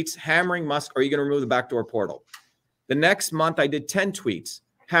 4 tweets hammering Musk, are you going to remove the backdoor portal? The next month, I did 10 tweets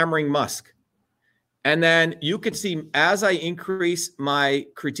hammering Musk. And then you could see as I increase my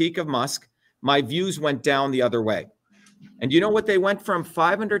critique of Musk, my views went down the other way. And you know what? They went from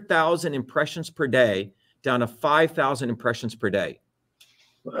 500,000 impressions per day down to 5,000 impressions per day.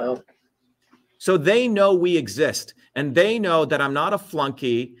 Wow. So they know we exist. And they know that I'm not a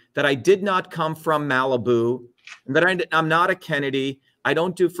flunky, that I did not come from Malibu, and that I'm not a Kennedy. I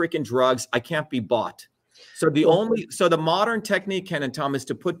don't do freaking drugs. I can't be bought. So the modern technique, Ken and Tom, is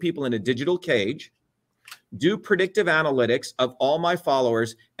to put people in a digital cage, do predictive analytics of all my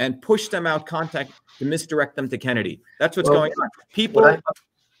followers, and push them out content to misdirect them to Kennedy. That's what's going on. People.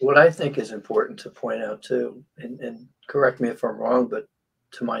 What I think is important to point out too, and correct me if I'm wrong, but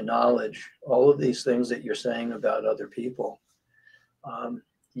to my knowledge, all of these things that you're saying about other people,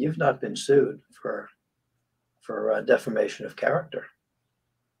 you've not been sued for defamation of character.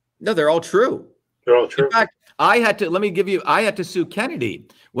 No, they're all true. They're all true. In fact, I had to sue Kennedy.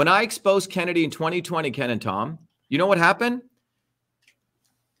 When I exposed Kennedy in 2020, Ken and Tom, you know what happened?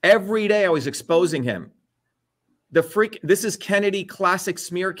 Every day I was exposing him. This is Kennedy classic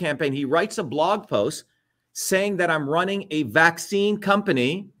smear campaign. He writes a blog post saying that I'm running a vaccine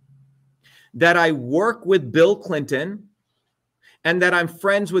company, that I work with Bill Clinton, and that I'm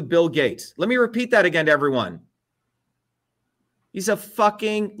friends with Bill Gates. Let me repeat that again to everyone. He's a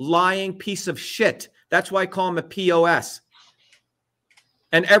fucking lying piece of shit. That's why I call him a POS.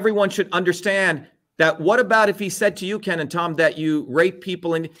 And everyone should understand that. What about if he said to you, Ken and Tom, that you rape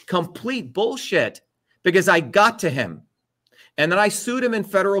people in complete bullshit? Because I got to him. And then I sued him in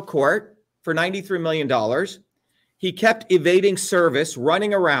federal court for $93 million. He kept evading service,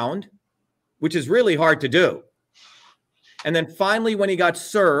 running around, which is really hard to do. And then finally, when he got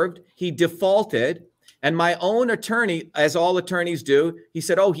served, he defaulted. And my own attorney, as all attorneys do, he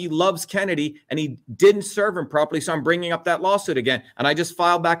said, oh, he loves Kennedy and he didn't serve him properly. So I'm bringing up that lawsuit again. And I just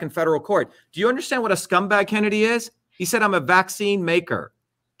filed back in federal court. Do you understand what a scumbag Kennedy is? He said, I'm a vaccine maker.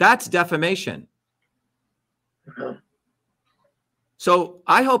 That's defamation. So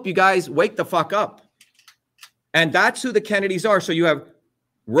I hope you guys wake the fuck up. And that's who the Kennedys are. So you have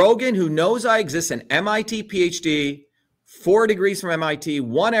Rogan, who knows I exist, an MIT PhD, 4 degrees from MIT,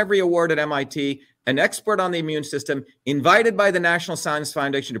 won every award at MIT, an expert on the immune system, invited by the National Science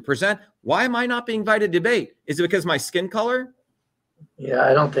Foundation to present. Why am I not being invited to debate? Is it because of my skin color? Yeah,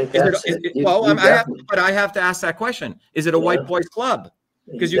 I don't think that's it. But I have to ask that question. Is it a white boys club?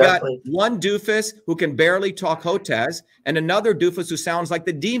 Because you got one doofus who can barely talk Hotez and another doofus who sounds like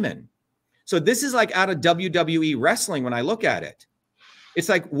the demon. So this is like out of WWE wrestling when I look at it. It's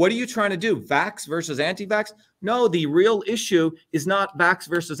like, what are you trying to do? Vax versus anti-vax? No, the real issue is not vax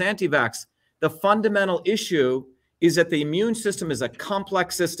versus anti-vax. The fundamental issue is that the immune system is a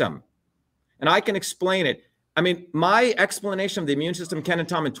complex system. And I can explain it. I mean, my explanation of the immune system, Ken and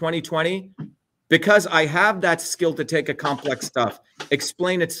Tom, in 2020, because I have that skill to take a complex stuff,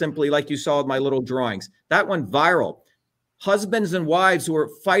 explain it simply like you saw with my little drawings. That went viral. Husbands and wives who were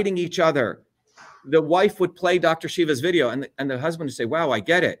fighting each other. The wife would play Dr. Shiva's video and the husband would say, wow, I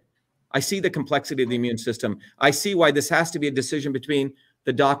get it. I see the complexity of the immune system. I see why this has to be a decision between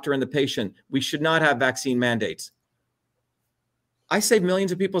the doctor and the patient. We should not have vaccine mandates. I save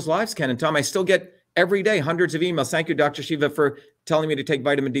millions of people's lives, Ken and Tom. I still get every day hundreds of emails. Thank you, Dr. Shiva, for telling me to take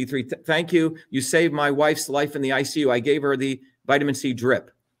vitamin D3. Thank you. You saved my wife's life in the ICU. I gave her the vitamin C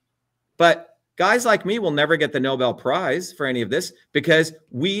drip. But guys like me will never get the Nobel Prize for any of this because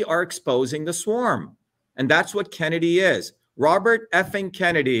we are exposing the swarm. And that's what Kennedy is. Robert effing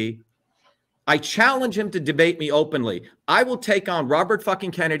Kennedy. I challenge him to debate me openly. I will take on Robert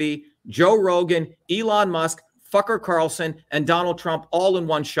fucking Kennedy, Joe Rogan, Elon Musk, Fucker Carlson, and Donald Trump all in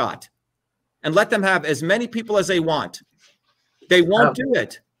one shot. And let them have as many people as they want. They won't do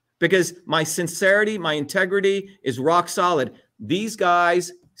it because my sincerity, my integrity is rock solid. These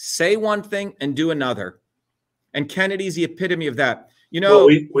guys say one thing and do another. And Kennedy's the epitome of that. You know,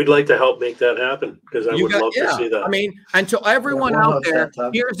 well, we'd like to help make that happen, because I would love to see that. I mean, and to everyone Yeah, out there,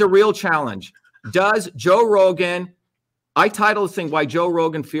 here's the real challenge. Does Joe Rogan, I title this thing, Why Joe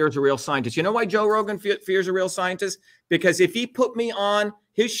Rogan Fears a Real Scientist. You know why Joe Rogan fears a real scientist? Because if he put me on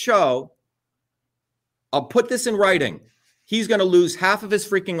his show, I'll put this in writing, he's going to lose half of his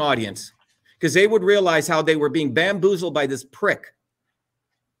freaking audience, because they would realize how they were being bamboozled by this prick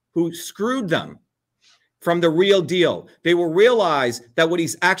who screwed them from the real deal. They will realize that what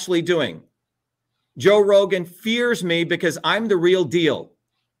he's actually doing. Joe Rogan fears me because I'm the real deal.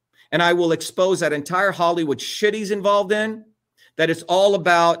 And I will expose that entire Hollywood shit he's involved in, that it's all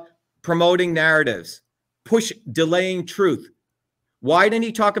about promoting narratives, delaying truth. Why didn't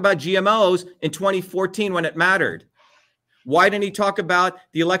he talk about GMOs in 2014 when it mattered? Why didn't he talk about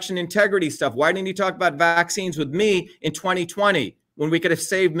the election integrity stuff? Why didn't he talk about vaccines with me in 2020 when we could have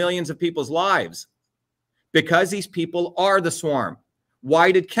saved millions of people's lives? Because these people are the swarm.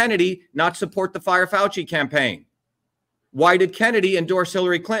 Why did Kennedy not support the Fire Fauci campaign? Why did Kennedy endorse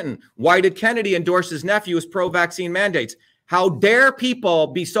Hillary Clinton? Why did Kennedy endorse his nephew as pro-vaccine mandates? How dare people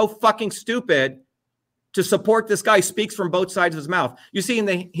be so fucking stupid to support this guy who speaks from both sides of his mouth? You see, in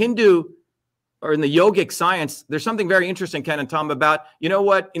the Hindu or in the yogic science, there's something very interesting, Ken and Tom, about, you know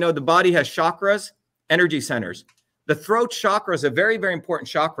what? You know, the body has chakras, energy centers. The throat chakra is a very, very important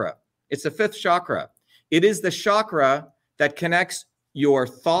chakra. It's the 5th chakra. It is the chakra that connects your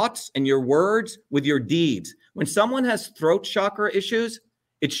thoughts and your words with your deeds. When someone has throat chakra issues,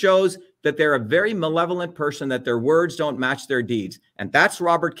 it shows that they're a very malevolent person, that their words don't match their deeds. And that's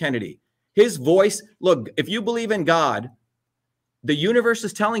Robert Kennedy. His voice, look, if you believe in God, the universe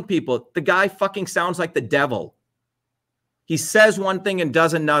is telling people the guy fucking sounds like the devil. He says one thing and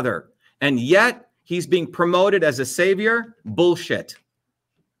does another. And yet he's being promoted as a savior. Bullshit.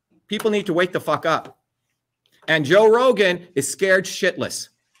 People need to wake the fuck up. And Joe Rogan is scared shitless.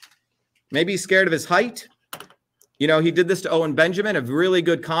 Maybe he's scared of his height. You know, he did this to Owen Benjamin, a really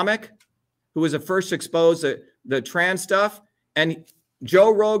good comic who was the first to expose the trans stuff. And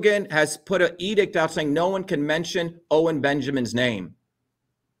Joe Rogan has put an edict out saying no one can mention Owen Benjamin's name.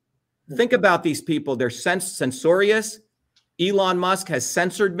 Think about these people. They're censorious. Elon Musk has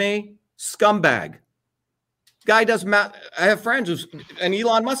censored me. Scumbag. Guy does, I have friends who's, and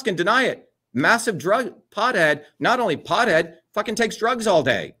Elon Musk can deny it. Massive drug pothead, not only pothead, fucking takes drugs all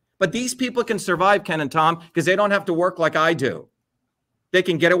day. But these people can survive, Ken and Tom, because they don't have to work like I do. They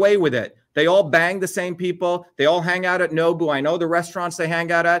can get away with it. They all bang the same people. They all hang out at Nobu. I know the restaurants they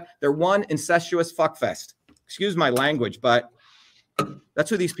hang out at. They're one incestuous fuckfest. Excuse my language, but that's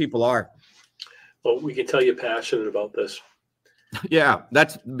who these people are. Well, we can tell you're passionate about this. Yeah,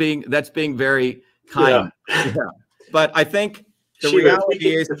 that's being very kind. Yeah. But I think the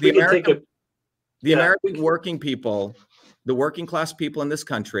reality is the American working people, the working class people in this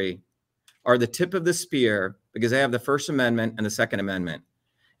country are the tip of the spear because they have the First Amendment and the Second Amendment.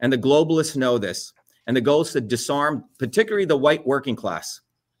 And the globalists know this. And the goal is to disarm, particularly the white working class.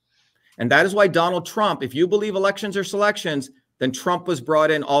 And that is why Donald Trump, if you believe elections are selections, then Trump was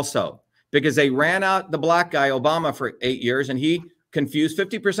brought in also. Because they ran out the black guy, Obama, for 8 years, and he confused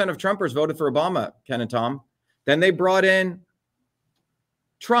 50% of Trumpers voted for Obama, Ken and Tom. Then they brought in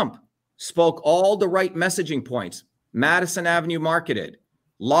Trump, spoke all the right messaging points. Madison Avenue marketed,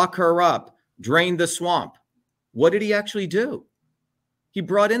 lock her up, drain the swamp. What did he actually do? He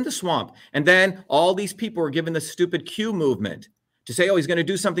brought in the swamp. And then all these people were given the stupid Q movement to say, oh, he's going to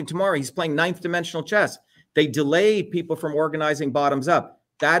do something tomorrow. He's playing ninth dimensional chess. They delayed people from organizing bottoms up.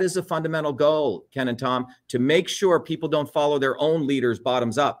 That is a fundamental goal, Ken and Tom, to make sure people don't follow their own leaders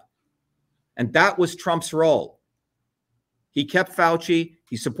bottoms up. And that was Trump's role. He kept Fauci.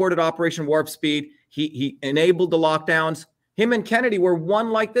 He supported Operation Warp Speed. He enabled the lockdowns. Him and Kennedy were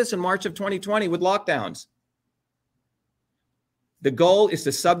one like this in March of 2020 with lockdowns. The goal is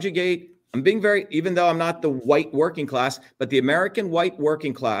to subjugate. I'm being very, even though I'm not the white working class, but the American white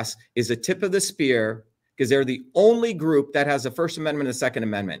working class is the tip of the spear because they're the only group that has the First Amendment and the Second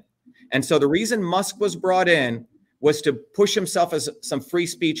Amendment. And so the reason Musk was brought in was to push himself as some free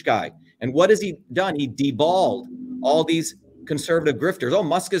speech guy. And what has he done? He deballed all these conservative grifters. Oh,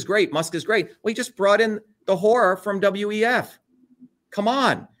 Musk is great. Musk is great. Well, he just brought in the horror from WEF. Come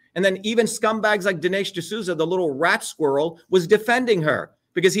on. And then even scumbags like Dinesh D'Souza, the little rat squirrel, was defending her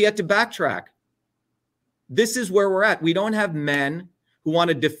because he had to backtrack. This is where we're at. We don't have men who want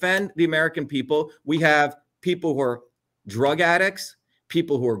to defend the American people. We have people who are drug addicts,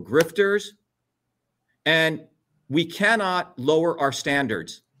 people who are grifters, and we cannot lower our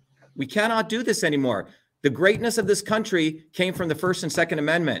standards. We cannot do this anymore. The greatness of this country came from the First and Second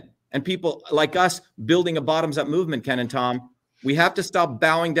Amendment, and people like us building a bottoms-up movement, Ken and Tom. We have to stop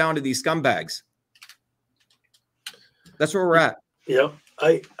bowing down to these scumbags. That's where we're at. Yeah,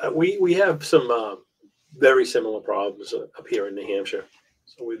 we have some very similar problems up here in New Hampshire.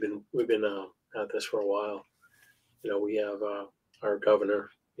 So we've been at this for a while. You know, we have our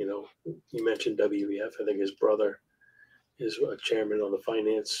governor. You know, you mentioned WEF. I think his brother is a chairman on the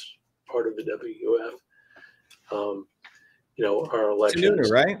finance part of the WEF. You know, our elections.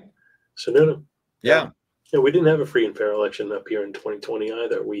 Sununu, right? Sununu. Yeah. Yeah, we didn't have a free and fair election up here in 2020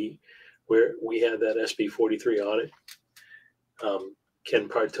 either. We had that SB 43 audit. Ken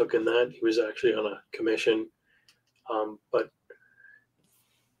partook in that. He was actually on a commission, but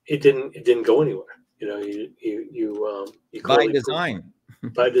it didn't go anywhere. You know, you by design.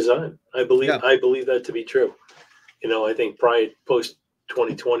 By design, I believe. Yeah. I believe that to be true. You know, I think post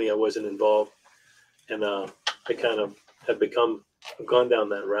 2020, I wasn't involved, and I kind of have gone down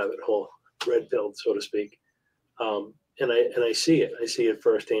that rabbit hole, red pilled, so to speak. And I see it. I see it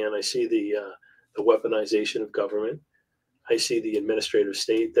firsthand. I see the weaponization of government. I see the administrative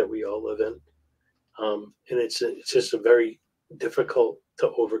state that we all live in, and it's just a very difficult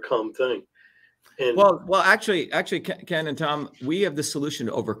to overcome thing. And well, actually, Ken and Tom, we have the solution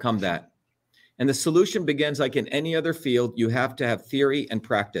to overcome that, and the solution begins like in any other field. You have to have theory and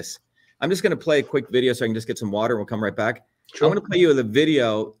practice. I'm just going to play a quick video so I can just get some water, and we'll come right back. Sure. I'm going to play you the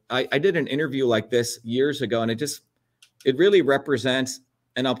video. I did an interview like this years ago, and it really represents.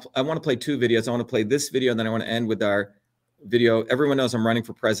 And I want to play two videos. I want to play this video, and then I want to end with our video. Everyone knows I'm running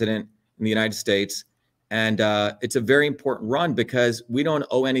for president in the United States. And it's a very important run because we don't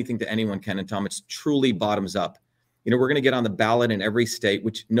owe anything to anyone, Ken and Tom. It's truly bottoms up. You know, we're going to get on the ballot in every state,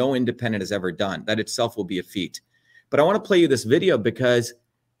 which no independent has ever done. That itself will be a feat. But I want to play you this video because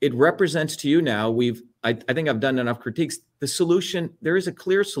it represents to you now. I think I've done enough critiques. The solution, there is a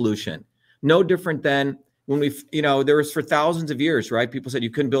clear solution. No different than when there was for thousands of years, right? People said you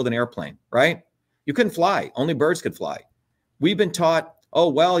couldn't build an airplane, right? You couldn't fly. Only birds could fly. We've been taught, oh,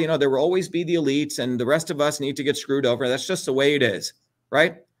 well, you know, there will always be the elites and the rest of us need to get screwed over. That's just the way it is,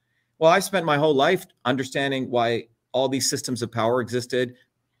 right? Well, I spent my whole life understanding why all these systems of power existed,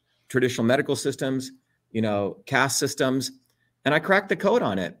 traditional medical systems, you know, caste systems, and I cracked the code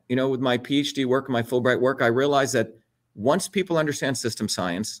on it. You know, with my PhD work and my Fulbright work, I realized that once people understand system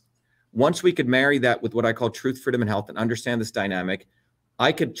science, once we could marry that with what I call truth, freedom, and health and understand this dynamic,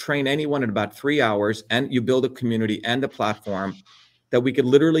 I could train anyone in about 3 hours, and you build a community and a platform that we could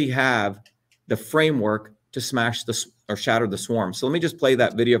literally have the framework to smash or shatter the swarm. So let me just play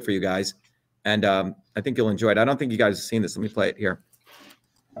that video for you guys. And I think you'll enjoy it. I don't think you guys have seen this. Let me play it here.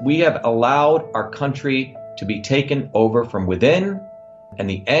 We have allowed our country to be taken over from within. And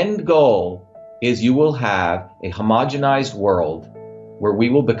the end goal is you will have a homogenized world where we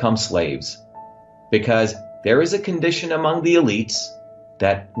will become slaves. Because there is a condition among the elites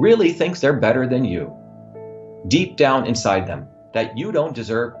that really thinks they're better than you. Deep down inside them. That you don't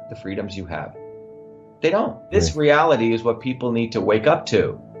deserve the freedoms you have. They don't. This reality is what people need to wake up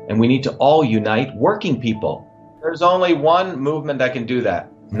to. And we need to all unite working people. There's only one movement that can do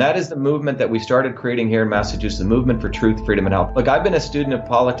that. And that is the movement that we started creating here in Massachusetts, the movement for truth, freedom, and health. Look, I've been a student of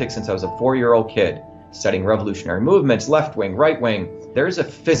politics since I was a 4-year-old kid, studying revolutionary movements, left wing, right wing. There's a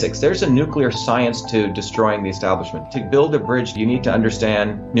physics, there's a nuclear science to destroying the establishment. To build a bridge, you need to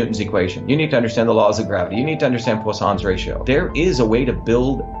understand Newton's equation. You need to understand the laws of gravity. You need to understand Poisson's ratio. There is a way to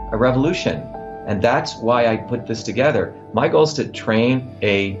build a revolution. And that's why I put this together. My goal is to train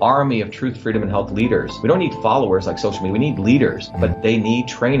an army of truth, freedom, and health leaders. We don't need followers like social media. We need leaders, but they need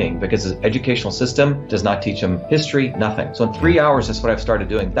training because the educational system does not teach them history, nothing. So in 3 hours, that's what I've started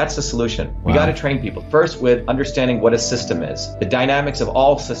doing. That's the solution. We got to train people. First with understanding what a system is, the dynamics of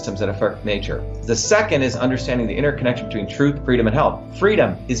all systems that affect nature. The second is understanding the interconnection between truth, freedom, and health.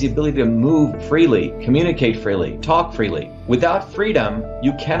 Freedom is the ability to move freely, communicate freely, talk freely. Without freedom,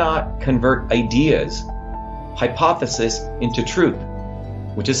 you cannot convert ideas, hypothesis into truth,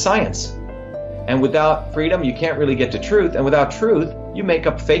 which is science. And without freedom, you can't really get to truth. And without truth, you make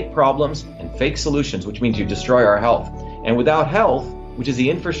up fake problems and fake solutions, which means you destroy our health. And without health, which is the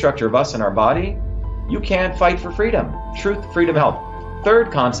infrastructure of us and our body, you can't fight for freedom. Truth, freedom, health.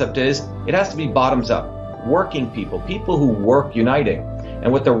 Third concept is it has to be bottoms up. Working people, people who work uniting.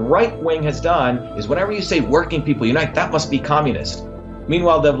 And what the right wing has done is whenever you say working people unite, that must be communist.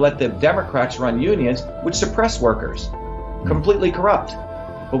 Meanwhile, they've let the Democrats run unions, which suppress workers, completely corrupt.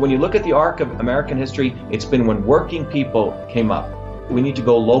 But when you look at the arc of American history, it's been when working people came up. We need to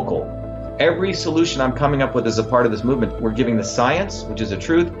go local. every solution I'm coming up with as a part of this movement, we're giving the science, which is the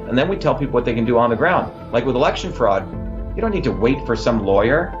truth, and then we tell people what they can do on the ground. Like with election fraud, you don't need to wait for some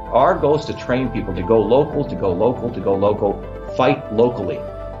lawyer. Our goal is to train people to go local, to go local, to go local, fight locally.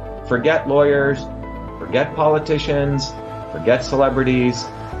 Forget lawyers, forget politicians, forget celebrities.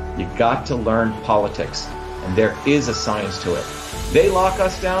 You got to learn politics, and there is a science to it. They lock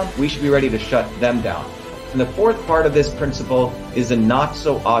us down, we should be ready to shut them down. And the fourth part of this principle is a not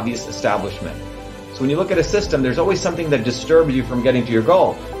so obvious establishment. So when you look at a system, there's always something that disturbs you from getting to your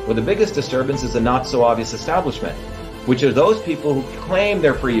goal. Well, the biggest disturbance is a not so obvious establishment, which are those people who claim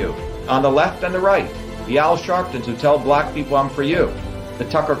they're for you, on the left and the right. The Al Sharptons who tell black people I'm for you. The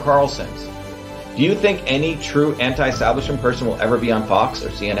Tucker Carlsons. Do you think any true anti-establishment person will ever be on Fox or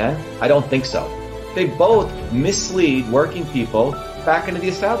CNN? I don't think so. They both mislead working people back into the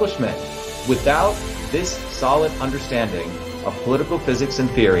establishment. Without this solid understanding of political physics and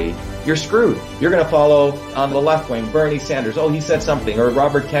theory, you're screwed. You're going to follow on the left wing Bernie Sanders. Oh, he said something. Or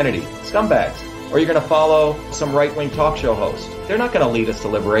Robert Kennedy. Scumbags. Or you're going to follow some right-wing talk show host. They're not going to lead us to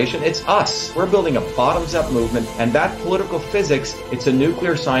liberation. It's us. We're building a bottoms-up movement, and that political physics, it's a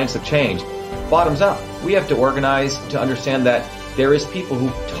nuclear science of change. Bottoms up. We have to organize to understand that there is people who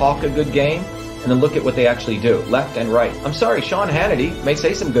talk a good game, and then look at what they actually do, left and right. I'm sorry, Sean Hannity may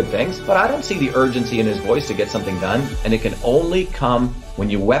say some good things, but I don't see the urgency in his voice to get something done, and it can only come when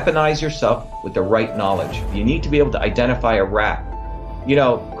you weaponize yourself with the right knowledge. You need to be able to identify a rat. You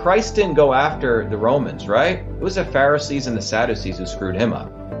know, Christ didn't go after the Romans, right? It was the Pharisees and the Sadducees who screwed him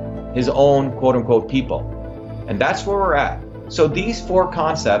up. His own quote-unquote people. And that's where we're at. So these four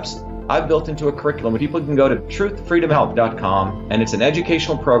concepts I've built into a curriculum where people can go to truthfreedomhealth.com, and it's an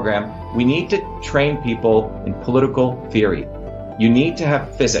educational program. We need to train people in political theory. You need to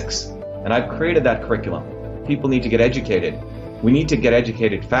have physics, and I've created that curriculum. People need to get educated. We need to get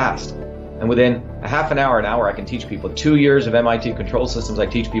educated fast. And within a half an hour, I can teach people. 2 years of MIT control systems, I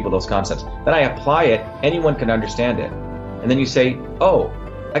teach people those concepts. Then I apply it, anyone can understand it. And then you say, oh,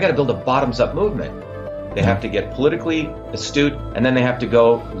 I got to build a bottoms-up movement. They have to get politically astute, and then they have to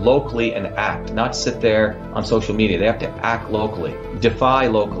go locally and act, not sit there on social media. They have to act locally, defy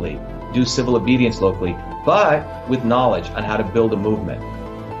locally, do civil obedience locally, but with knowledge on how to build a movement.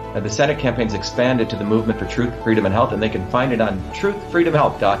 Now, the Senate campaign's expanded to the Movement for Truth, Freedom, and Health, and they can find it on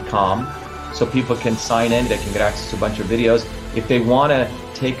truthfreedomhealth.com, so people can sign in, they can get access to a bunch of videos. If they want to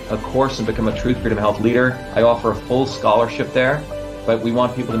take a course and become a Truth, Freedom, Health leader, I offer a full scholarship there, but we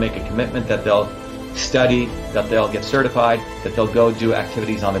want people to make a commitment that they'll study, that they'll get certified, that they'll go do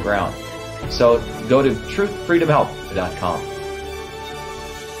activities on the ground. So go to truthfreedomhealth.com.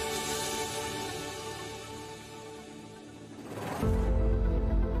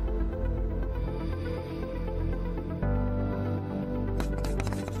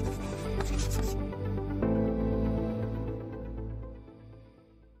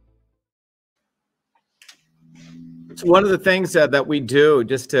 So one of the things that we do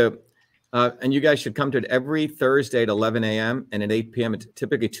just to and you guys should come to it every Thursday at 11 a.m. and at 8 p.m. It's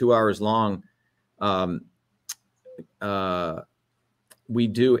typically 2 hours long. We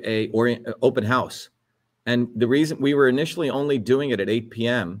do a open house. And the reason we were initially only doing it at 8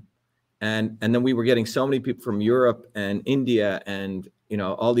 p.m. and then we were getting so many people from Europe and India and, you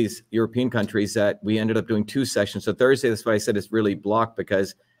know, all these European countries that we ended up doing 2 sessions. So Thursday, that's why I said it's really blocked,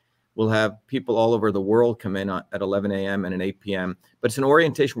 because we'll have people all over the world come in at 11 a.m. and at 8 p.m. But it's an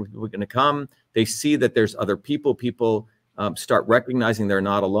orientation where people are going to come. They see that there's other people. People start recognizing they're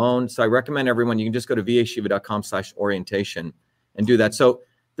not alone. So I recommend everyone, you can just go to vashiva.com/orientation and do that. So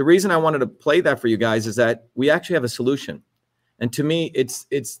the reason I wanted to play that for you guys is that we actually have a solution. And to me, it's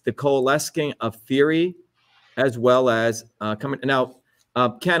the coalescing of theory as well as coming. Now,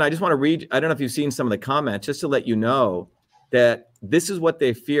 Ken, I just want to read, I don't know if you've seen some of the comments, just to let you know that this is what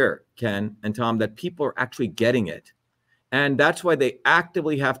they fear, Ken and Tom, that people are actually getting it. And that's why they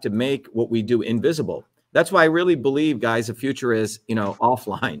actively have to make what we do invisible. That's why I really believe, guys, the future is, you know,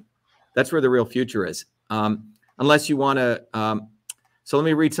 offline. That's where the real future is. Unless you want to, so let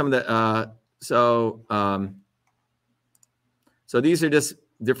me read some of the, so these are just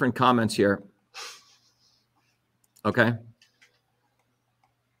different comments here. Okay.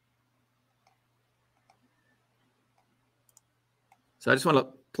 So I just want to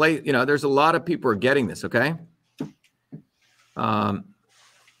play, you know, there's a lot of people who are getting this, okay?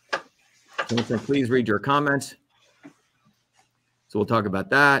 Please read your comments. So we'll talk about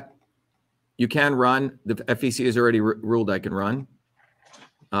that. You can run. The FEC has already ruled I can run.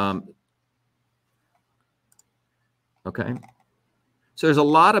 Okay. So there's a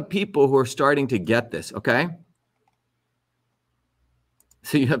lot of people who are starting to get this, okay?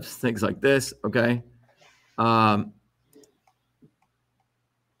 So you have things like this, okay?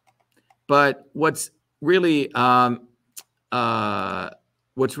 But what's really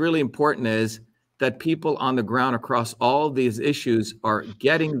important is that people on the ground across all of these issues are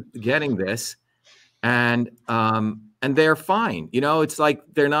getting this, and they're fine. You know, it's like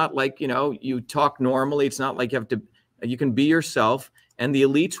they're not like, you know, you talk normally. It's not like you can be yourself, and the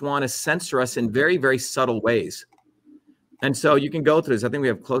elites want to censor us in very, very subtle ways. And so you can go through this. I think we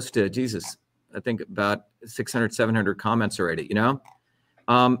have close to, Jesus, I think about 600, 700 comments already, you know?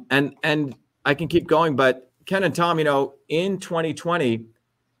 And I can keep going, but Ken and Tom, you know, in 2020,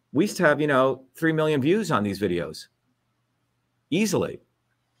 we used to have, you know, 3 million views on these videos easily.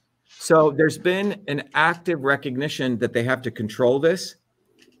 So there's been an active recognition that they have to control this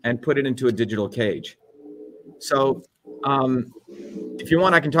and put it into a digital cage. So if you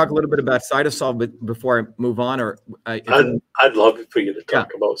want, I can talk a little bit about Cytosol before I move on. Or I'd love for you to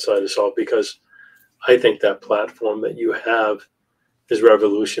talk about Cytosol, because I think that platform that you have is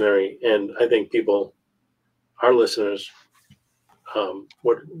revolutionary, and I think people, our listeners,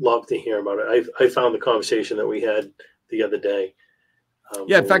 would love to hear about it. I found the conversation that we had the other day.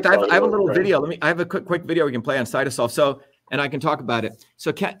 In fact, I have a little video. I have a quick video we can play on Cytosol. So, and I can talk about it.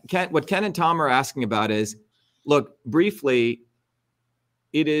 So what Ken and Tom are asking about is, look, briefly,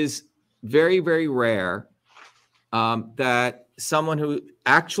 it is very, very rare that someone who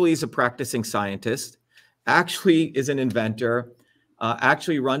actually is a practicing scientist, actually is an inventor,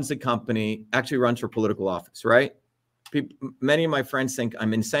 actually runs the company, actually runs for political office, right? Many of my friends think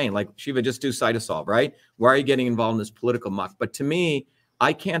I'm insane. Like, Shiva, just do Cytosol, right? Why are you getting involved in this political muck? But to me,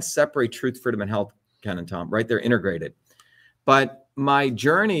 I can't separate truth, freedom, and health, Ken and Tom, right? They're integrated. But my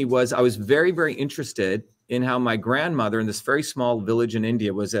journey was, I was very, very interested in how my grandmother in this very small village in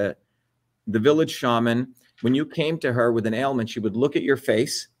India was the village shaman. When you came to her with an ailment, she would look at your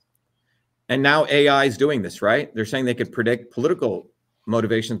face. And now AI is doing this, right? They're saying they could predict political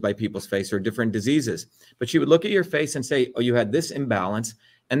motivations by people's face or different diseases. But she would look at your face and say, oh, you had this imbalance.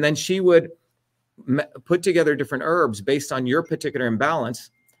 And then she would put together different herbs based on your particular imbalance.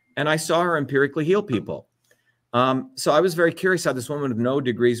 And I saw her empirically heal people. So I was very curious how this woman with no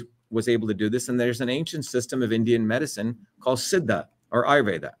degrees was able to do this. And there's an ancient system of Indian medicine called Siddha or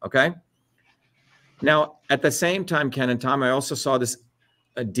Ayurveda, okay? Now, at the same time, Ken and Tom, I also saw this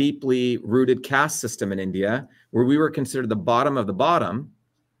a deeply rooted caste system in India where we were considered the bottom of the bottom,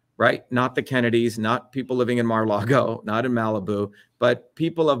 right? Not the Kennedys, not people living in Mar-a-Lago, not in Malibu, but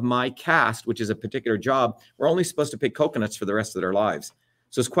people of my caste, which is a particular job, were only supposed to pick coconuts for the rest of their lives.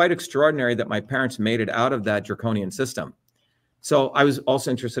 So it's quite extraordinary that my parents made it out of that draconian system. So I was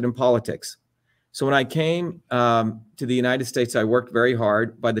also interested in politics. So when I came to the United States, I worked very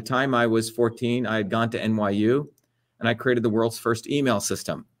hard. By the time I was 14, I had gone to NYU and I created the world's first email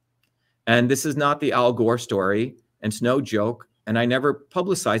system. And this is not the Al Gore story, and it's no joke. And I never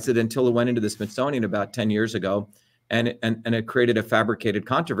publicized it until it went into the Smithsonian about 10 years ago. And it created a fabricated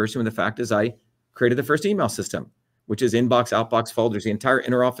controversy when the fact is I created the first email system, which is inbox, outbox, folders, the entire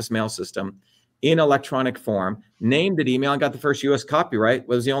interoffice mail system in electronic form, named it email, and got the first US copyright.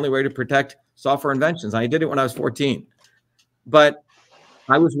 Was the only way to protect software inventions. I did it when I was 14. But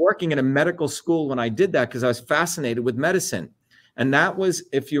I was working in a medical school when I did that because I was fascinated with medicine. And that was,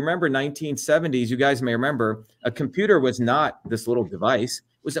 if you remember 1970s, you guys may remember, a computer was not this little device.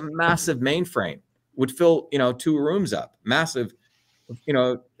 It was a massive mainframe, would fill, 2 rooms up, massive,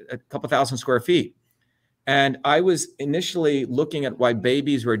 a couple thousand square feet. And I was initially looking at why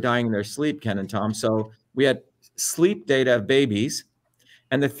babies were dying in their sleep, Ken and Tom. So we had sleep data of babies.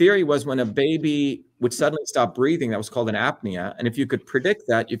 And the theory was when a baby would suddenly stop breathing, that was called an apnea. And if you could predict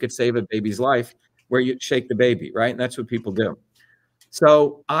that, you could save a baby's life where you shake the baby, right? And that's what people do.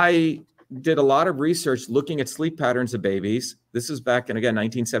 So I did a lot of research looking at sleep patterns of babies. This is back in, again,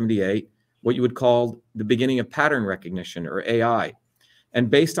 1978, what you would call the beginning of pattern recognition, or AI. And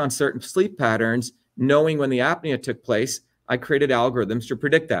based on certain sleep patterns, knowing when the apnea took place, I created algorithms to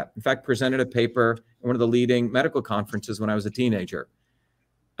predict that. In fact, presented a paper at one of the leading medical conferences when I was a teenager.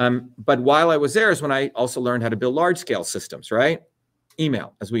 But while I was there is when I also learned how to build large-scale systems, right?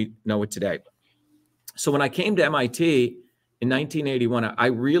 Email, as we know it today. So when I came to MIT in 1981, I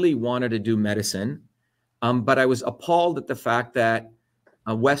really wanted to do medicine, but I was appalled at the fact that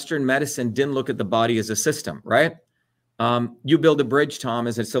Western medicine didn't look at the body as a system, right? You build a bridge, Tom,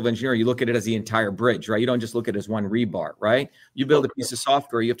 as a civil engineer, you look at it as the entire bridge, right? You don't just look at it as one rebar, right? You build a piece of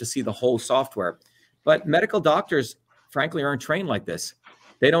software, you have to see the whole software. But medical doctors, frankly, aren't trained like this.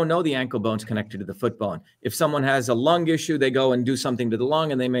 They don't know the ankle bone's connected to the foot bone. If someone has a lung issue, they go and do something to the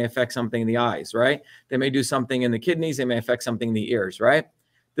lung and they may affect something in the eyes, right? They may do something in the kidneys. They may affect something in the ears, right?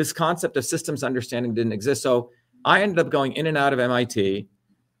 This concept of systems understanding didn't exist. So I ended up going in and out of MIT,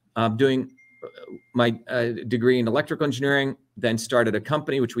 doing my degree in electrical engineering, then started a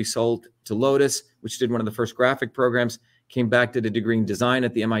company, which we sold to Lotus, which did one of the first graphic programs, came back, did a degree in design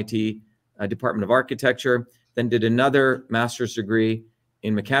at the MIT Department of Architecture, then did another master's degree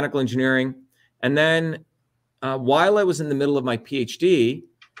in mechanical engineering. And then while I was in the middle of my PhD,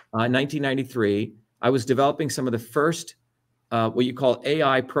 1993, I was developing some of the first, what you call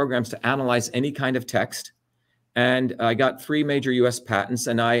AI programs to analyze any kind of text. And I got 3 major US patents,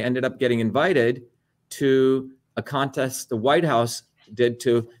 and I ended up getting invited to a contest the White House did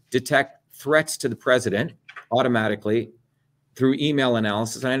to detect threats to the president automatically through email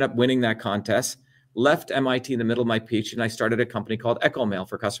analysis. I ended up winning that contest, left MIT in the middle of my PhD, and I started a company called Echo Mail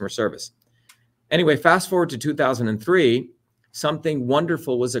for customer service. Anyway, fast forward to 2003, something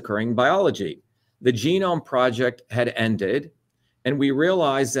wonderful was occurring in biology. The Genome Project had ended, and we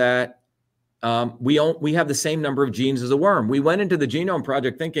realized that we have the same number of genes as a worm. We went into the Genome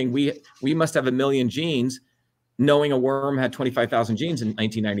Project thinking we must have 1 million genes, knowing a worm had 25,000 genes in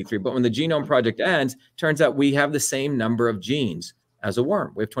 1993. But when the Genome Project ends, turns out we have the same number of genes as a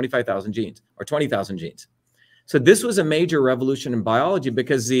worm. We have 25,000 genes or 20,000 genes. So this was a major revolution in biology,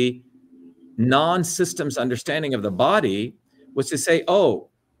 because the non-systems understanding of the body was to say, oh,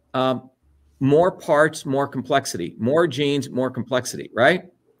 more parts, more complexity, more genes, more complexity, right?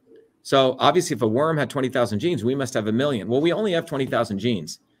 So obviously, if a worm had 20,000 genes, we must have 1 million. Well, we only have 20,000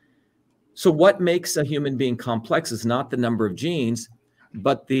 genes. So what makes a human being complex is not the number of genes,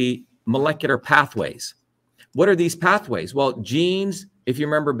 but the molecular pathways. What are these pathways? Well, genes, if you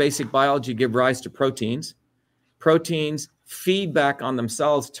remember basic biology, give rise to proteins. Proteins feed back on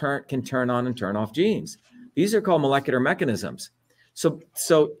themselves, can turn on and turn off genes. These are called molecular mechanisms.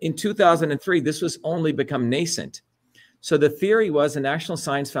 So in 2003, this was only become nascent. So the theory was the National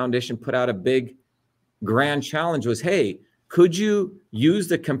Science Foundation put out a big grand challenge was, hey, could you use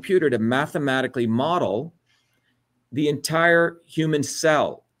the computer to mathematically model the entire human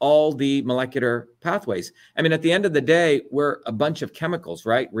cell, all the molecular pathways? I mean, at the end of the day, we're a bunch of chemicals,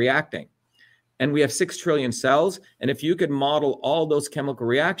 right, reacting. And we have 6 trillion cells. And if you could model all those chemical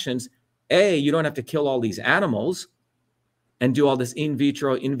reactions, A, you don't have to kill all these animals and do all this in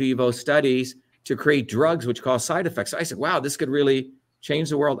vitro, in vivo studies to create drugs which cause side effects. So I said, wow, this could really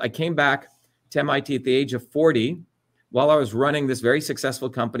change the world. I came back to MIT at the age of 40 while I was running this very successful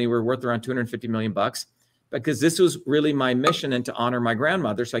company. We're worth around 250 million bucks, because this was really my mission and to honor my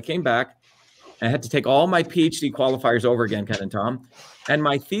grandmother. So I came back. I had to take all my PhD qualifiers over again, Ken and Tom. And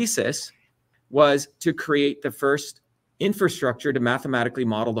my thesis was to create the first infrastructure to mathematically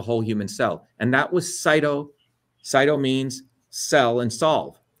model the whole human cell. And that was cyto. Cyto means cell and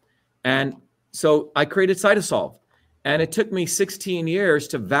solve. And so I created Cytosolve. And it took me 16 years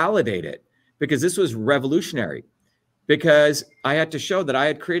to validate it, because this was revolutionary. Because I had to show that I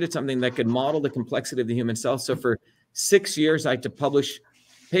had created something that could model the complexity of the human cell. So for 6 years, I had to publish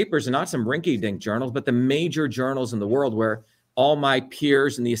papers, and not some rinky-dink journals, but the major journals in the world where all my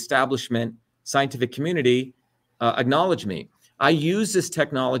peers in the establishment scientific community acknowledge me. I use this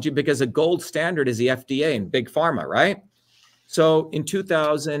technology because a gold standard is the FDA and big pharma, right? So in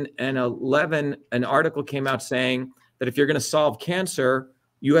 2011, an article came out saying that if you're going to solve cancer,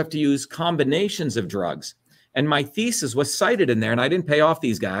 you have to use combinations of drugs. And my thesis was cited in there, and I didn't pay off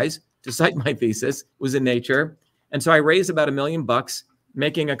these guys to cite my thesis. It was in Nature. And so I raised about $1 million,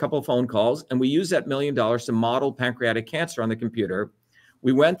 making a couple of phone calls, and we used that $1 million to model pancreatic cancer on the computer.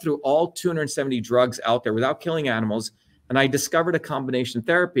 We went through all 270 drugs out there without killing animals, and I discovered a combination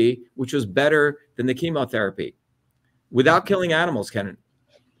therapy which was better than the chemotherapy without killing animals, Ken,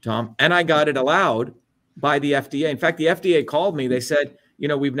 Tom. And I got it allowed by the FDA. In fact, the FDA called me. They said, you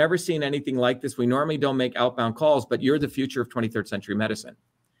know, we've never seen anything like this. We normally don't make outbound calls, but you're the future of 23rd century medicine.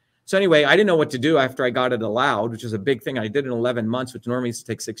 So anyway, I didn't know what to do after I got it allowed, which was a big thing. I did it in 11 months, which normally used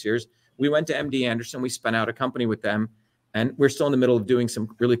to take 6 years. We went to MD Anderson. We spun out a company with them, and we're still in the middle of doing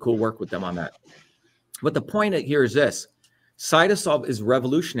some really cool work with them on that. But the point here is this. Cytosolve is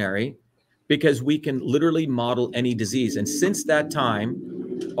revolutionary because we can literally model any disease. And since that time,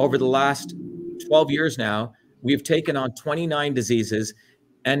 over the last 12 years now, we've taken on 29 diseases.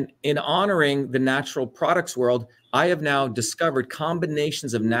 And in honoring the natural products world, I have now discovered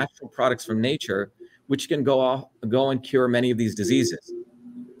combinations of natural products from nature, which can go and cure many of these diseases.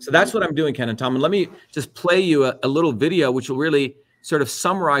 So that's what I'm doing, Ken and Tom. And let me just play you a little video, which will really sort of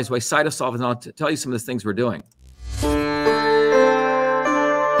summarize why Cytosolve is, and I'll tell you some of the things we're doing.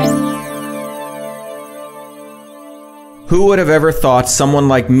 Who would have ever thought someone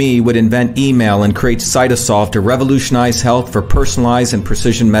like me would invent email and create Cytosolve to revolutionize health for personalized and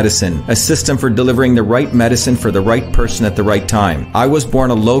precision medicine, a system for delivering the right medicine for the right person at the right time? I was born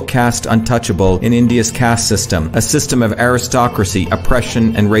a low caste untouchable in India's caste system, a system of aristocracy,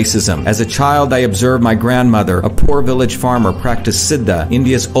 oppression, and racism. As a child, I observed my grandmother, a poor village farmer, practice Siddha,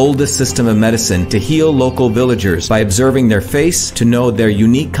 India's oldest system of medicine, to heal local villagers by observing their face, to know their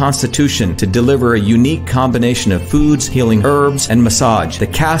unique constitution, to deliver a unique combination of foods, healing herbs, and massage. The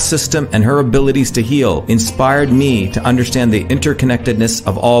caste system and her abilities to heal inspired me to understand the interconnectedness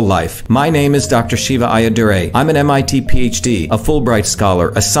of all life. My name is Dr. Shiva Ayyadurai. I'm an MIT PhD, a Fulbright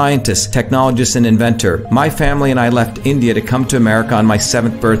scholar, a scientist, technologist, and inventor. My family and I left India to come to America on my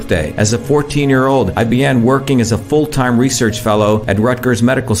 7th birthday. As a 14-year-old, I began working as a full-time research fellow at Rutgers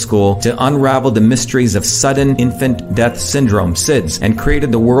Medical School to unravel the mysteries of sudden infant death syndrome, SIDS, and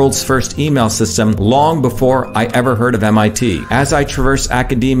created the world's first email system long before I ever heard of MIT. As I traversed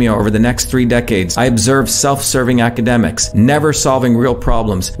academia over the next 3 decades, I observed self-serving academics, never solving real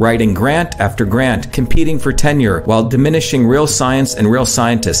problems, writing grant after grant, competing for tenure, while diminishing real science and real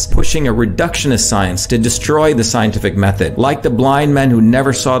scientists, pushing a reductionist science to destroy the scientific method. Like the blind men who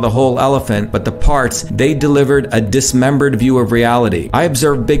never saw the whole elephant, but the parts, they delivered a dismembered view of reality. I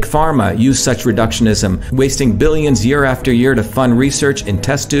observed Big Pharma use such reductionism, wasting billions year after year to fund research in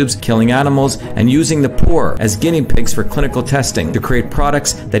test tubes, killing animals, and using the poor as guinea pigs for clinical testing to create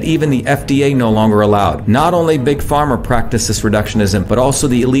products that even the FDA no longer allowed. Not only Big Pharma practiced this reductionism, but also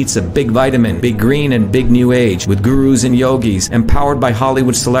the elites of Big Vitamin, Big Green, and Big New Age, with gurus and yogis, empowered by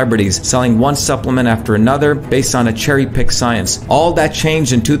Hollywood celebrities, selling one supplement after another based on a cherry-picked science. All that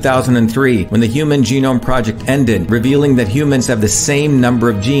changed in 2003 when the Human Genome Project ended, revealing that humans have the same number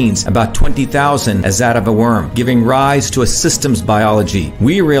of genes, about 20,000, as that of a worm, giving rise to a systems biology.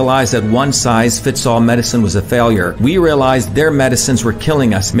 We realized that one-size-fits-all medicine was a failure. We realized their medicines were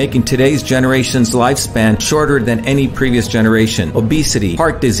killing us, making today's generation's lifespan shorter than any previous generation. Obesity,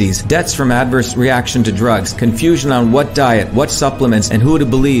 heart disease, deaths from adverse reaction to drugs, confusion on what diet, what supplements, and who to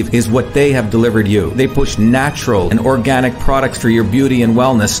believe is what they have delivered you. They push natural and organic products for your beauty and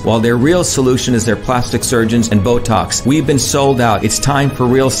wellness, while their real solution is their plastic surgeons and Botox. We've been sold out. It's time for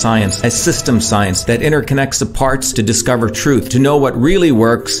real science, a system science that interconnects the parts to discover truth, to know what really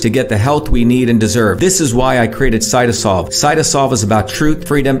works, to get the health we need and deserve. This is why I created Cytosolve. Cytosolve is about truth,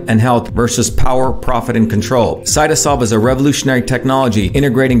 freedom, and health versus power, profit, and control. Cytosolve is a revolutionary technology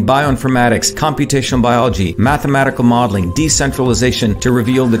integrating bioinformatics, computational biology, mathematical modeling, decentralization to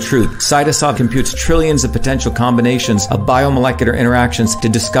reveal the truth. Cytosolve computes trillions of potential combinations of biomolecular interactions to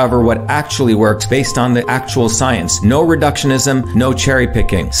discover what actually works based on the actual science. No reductionism, no cherry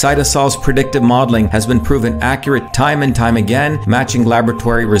picking. Cytosolve's predictive modeling has been proven accurate time and time again, matching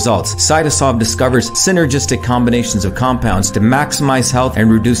laboratory results. Cytosolve discovers synergistic combinations of compounds to maximize health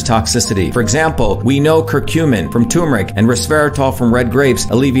and reduce toxicity. For example, we know curcumin from turmeric and resveratrol from red grapes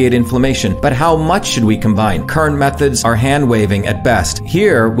alleviate inflammation, but how much should we combine? Current methods are hand-waving at best.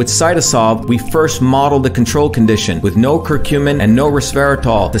 Here, with Cytosolve, we first modeled the control condition with no curcumin and no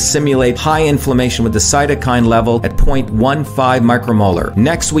resveratrol to simulate high inflammation with the cytokine level at 0.15 micromolar.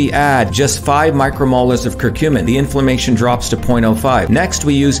 Next, we add just 5 micromolars of curcumin. The inflammation drops to 0.05. Next,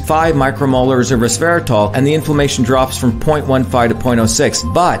 we use 5 micromolars of resveratrol, and the inflammation drops from 0.15 to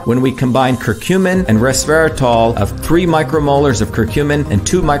 0.06. But when we combine curcumin and resveratrol of 3 micromolars of curcumin and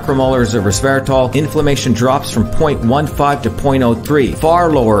 2 micromolars of resveratrol, inflammation drops from 0.15 to 0.03,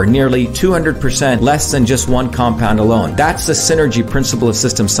 far lower, nearly 200% less than just one compound alone. That's the synergy principle of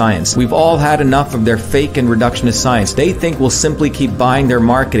system science. We've all had enough of their fake and reductionist science. They think we'll simply keep buying their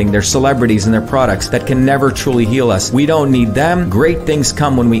marketing, their celebrities, and their products that can never truly heal us. We don't need them. Great things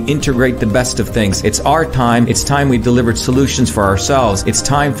come when we integrate the best of things. It's our time. It's time we delivered solutions for ourselves. It's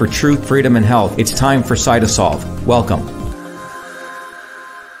time for truth, freedom, and health. It's time for Cytosolve. Welcome.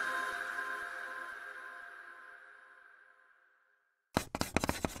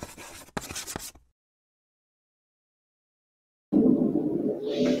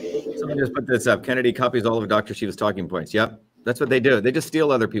 Someone just put this up. Kennedy copies all of Dr. Shiva's talking points. Yep, that's what they do. They just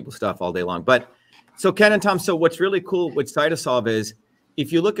steal other people's stuff all day long. But so Ken and Tom, so what's really cool with Cytosolve is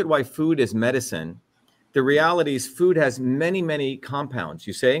if you look at why food is medicine, the reality is food has many, many compounds,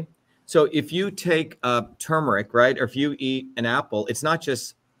 you say? So if you take turmeric, right, or if you eat an apple, it's not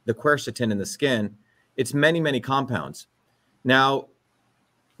just the quercetin in the skin, it's many, many compounds. Now,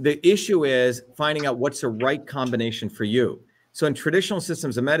 the issue is finding out what's the right combination for you. So in traditional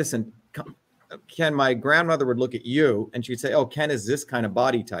systems of medicine, Ken, my grandmother would look at you and she'd say, oh, Ken is this kind of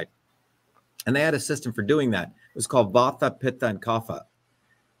body type. And they had a system for doing that. It was called Vata, Pitta, and Kapha.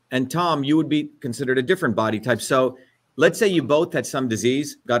 And Tom, you would be considered a different body type. So let's say you both had some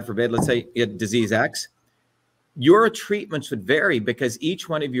disease, God forbid, let's say you had disease X, your treatments would vary because each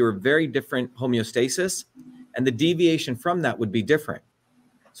one of you are very different homeostasis, and the deviation from that would be different.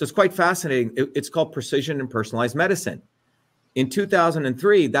 So it's quite fascinating. It's called precision and personalized medicine. In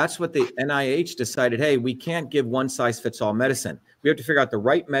 2003, that's what the NIH decided. Hey, we can't give one size fits all medicine. We have to figure out the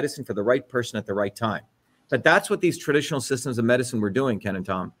right medicine for the right person at the right time. But that's what these traditional systems of medicine were doing, Ken and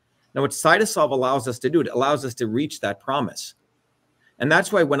Tom. Now, what Cytosolve allows us to do, it allows us to reach that promise. And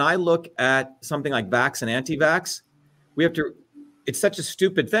that's why when I look at something like vax and anti-vax, we have to, it's such a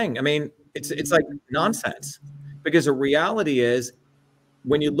stupid thing. I mean, it's like nonsense, because the reality is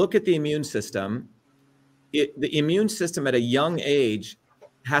when you look at the immune system, the immune system at a young age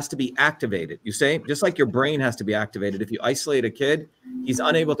has to be activated. You say, just like your brain has to be activated. If you isolate a kid, he's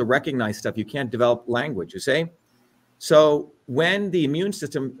unable to recognize stuff. You can't develop language, you say? So when the immune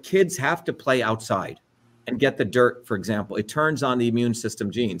system, kids have to play outside and get the dirt, for example. It turns on the immune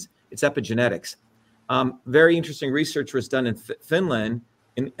system genes. It's epigenetics. Very interesting research was done in Finland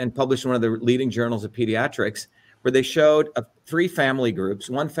and published in one of the leading journals of pediatrics, where they showed 3 family groups.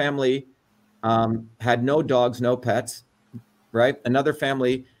 One family had no dogs, no pets, right? Another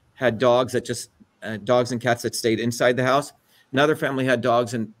family had dogs that just, dogs and cats that stayed inside the house. Another family had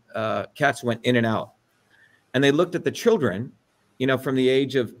dogs and cats went in and out. And they looked at the children, you know, from the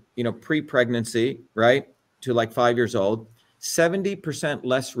age of, you know, pre-pregnancy, right, to like 5 years old, 70%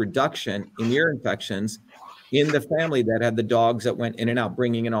 less reduction in ear infections in the family that had the dogs that went in and out,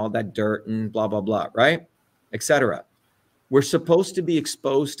 bringing in all that dirt and blah, blah, blah, right, et cetera. We're supposed to be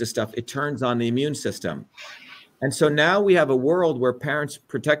exposed to stuff. It turns on the immune system. And so now we have a world where parents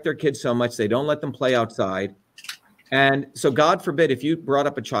protect their kids so much they don't let them play outside. And so God forbid if you brought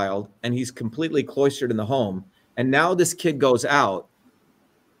up a child and he's completely cloistered in the home, and now this kid goes out,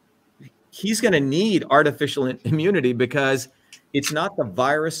 he's going to need artificial immunity, because it's not the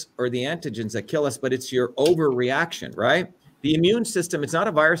virus or the antigens that kill us, but it's your overreaction, right? The immune system, it's not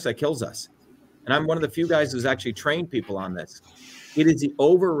a virus that kills us. And I'm one of the few guys who's actually trained people on this. It is the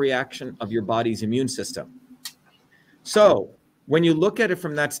overreaction of your body's immune system. So when you look at it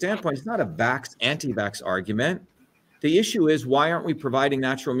from that standpoint, it's not a vax, anti-vax argument. The issue is, why aren't we providing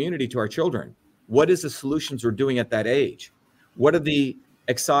natural immunity to our children? What is the solutions we're doing at that age? What are the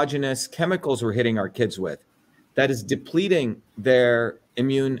exogenous chemicals we're hitting our kids with that is depleting their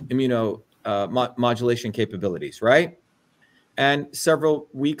immunomodulation capabilities, right? And several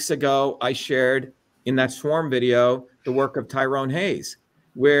weeks ago, I shared in that swarm video the work of Tyrone Hayes,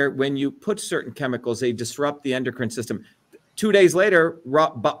 where when you put certain chemicals, they disrupt the endocrine system. 2 days later,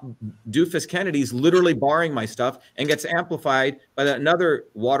 Doofus Kennedy's literally borrowing my stuff and gets amplified by another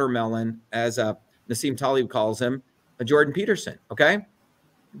watermelon, as Nassim Taleb calls him, Jordan Peterson, okay?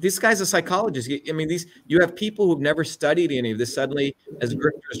 This guy's a psychologist. I mean, you have people who've never studied any of this suddenly as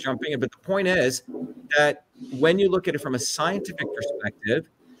grifters jumping in. But the point is that when you look at it from a scientific perspective,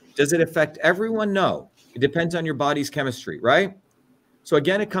 does it affect everyone? No. It depends on your body's chemistry, right? So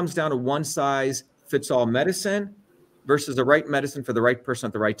again, it comes down to one size fits all medicine versus the right medicine for the right person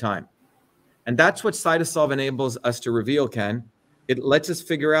at the right time. And that's what Cytosolve enables us to reveal, Ken. It lets us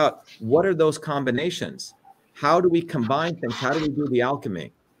figure out, what are those combinations? How do we combine things? How do we do the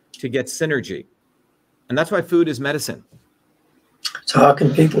alchemy to get synergy? And that's why food is medicine. So how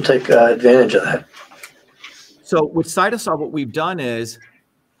can people take advantage of that? So with Cytosolve, what we've done is,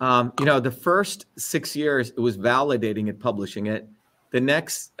 you know, the first 6 years, it was validating it, publishing it. The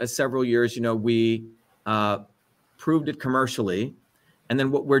next several years, you know, we proved it commercially. And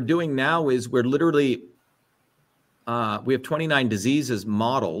then what we're doing now is we're literally, we have 29 diseases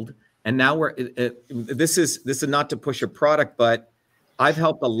modeled. And now this is not to push a product, but I've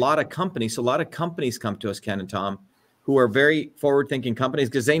helped a lot of companies. So a lot of companies come to us, Ken and Tom, who are very forward-thinking companies,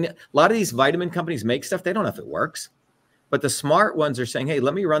 because a lot of these vitamin companies make stuff, they don't know if it works. But the smart ones are saying, hey,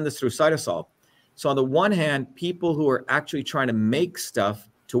 let me run this through Cytosolve. So on the one hand, people who are actually trying to make stuff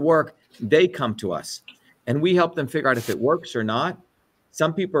to work, they come to us. And we help them figure out if it works or not.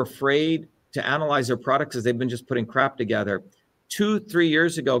 Some people are afraid to analyze their products because they've been just putting crap together. 2-3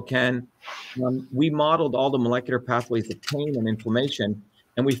 years ago, Ken, we modeled all the molecular pathways of pain and inflammation,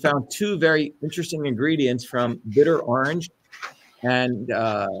 and we found 2 very interesting ingredients from bitter orange and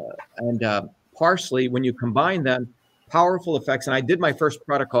parsley. When you combine them, powerful effects. And I did my first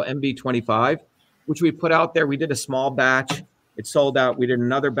product called MB25, which we put out there. We did a small batch. It sold out. We did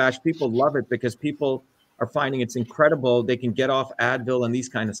another batch. People love it because people are finding it's incredible. They can get off Advil and these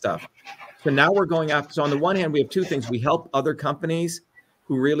kind of stuff. So now we're going after, so on the one hand, we have 2 things. We help other companies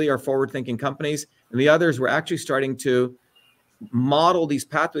who really are forward-thinking companies. And the others, we're actually starting to model these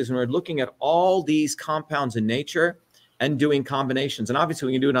pathways, and we're looking at all these compounds in nature and doing combinations. And obviously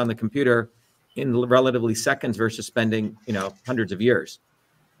we can do it on the computer in relatively seconds versus spending, hundreds of years.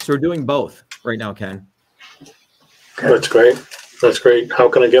 So we're doing both right now, Ken. That's great. That's great. How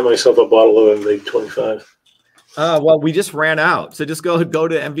can I get myself a bottle of MV25? Well, we just ran out. So just go to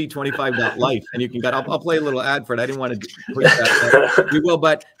mv25.life and you can get, I'll play a little ad for it. I didn't want to push that, but we will.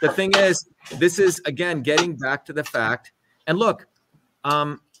 But the thing is, this is, again, getting back to the fact. And look,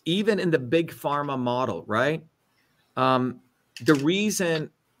 even in the big pharma model, right? The reason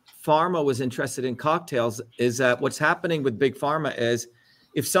pharma was interested in cocktails is that what's happening with big pharma is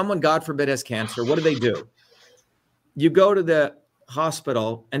if someone, God forbid, has cancer, what do? You go to the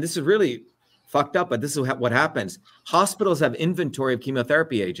hospital, and this is really fucked up, but this is what happens. Hospitals have inventory of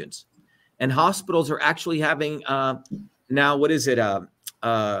chemotherapy agents, and hospitals are actually having now,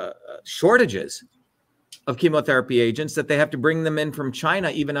 shortages of chemotherapy agents that they have to bring them in from China,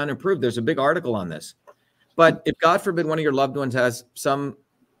 even unapproved. There's a big article on this. But if, God forbid, one of your loved ones has some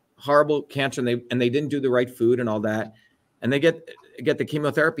horrible cancer and they didn't do the right food and all that, and they get the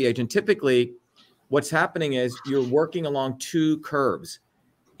chemotherapy agent, typically what's happening is you're working along two curves.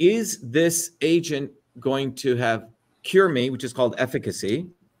 Is this agent going to cure me, which is called efficacy,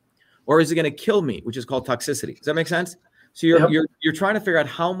 or is it going to kill me, which is called toxicity? Does that make sense? So you're trying to figure out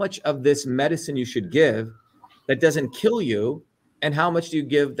how much of this medicine you should give that doesn't kill you, and how much do you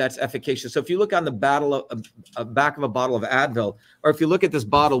give that's efficacious. So if you look on the back of a bottle of Advil, or if you look at this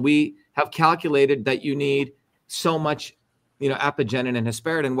bottle, we have calculated that you need so much, apigenin and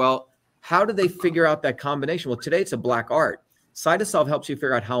hesperidin. Well, how do they figure out that combination? Well, today it's a black art. Cytosolve helps you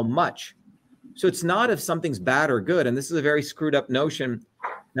figure out how much. So it's not if something's bad or good. And this is a very screwed up notion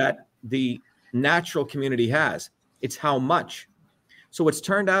that the natural community has. It's how much. So what's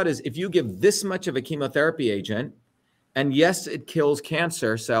turned out is if you give this much of a chemotherapy agent, and yes, it kills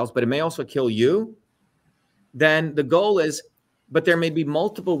cancer cells, but it may also kill you, then the goal is, but there may be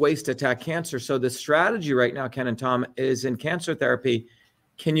multiple ways to attack cancer. So the strategy right now, Ken and Tom, is in cancer therapy,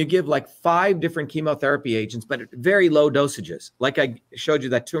 can you give like 5 different chemotherapy agents, but at very low dosages? Like I showed you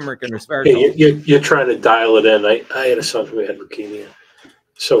that turmeric and resveratrol. You're trying to dial it in. I had a son who had leukemia.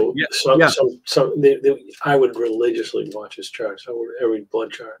 So I would religiously watch his charts. Every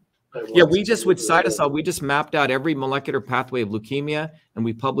blood chart. Yeah, we just, with cytosol, we just mapped out every molecular pathway of leukemia and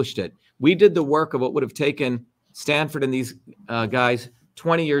we published it. We did the work of what would have taken Stanford and these guys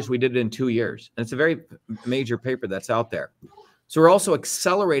 20 years. We did it in 2 years. And it's a very major paper that's out there. So we're also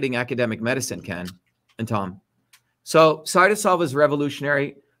accelerating academic medicine, Ken and Tom. So cytosolve is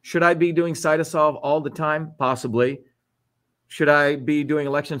revolutionary. Should I be doing cytosolve all the time? Possibly. Should I be doing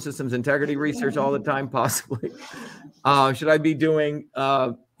election systems integrity research all the time? Possibly. Should I be doing,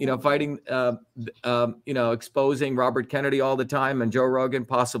 fighting, exposing Robert Kennedy all the time and Joe Rogan?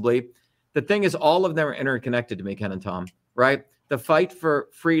 Possibly. The thing is, all of them are interconnected to me, Ken and Tom, right? The fight for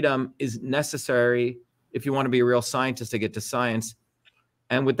freedom is necessary if you want to be a real scientist to get to science.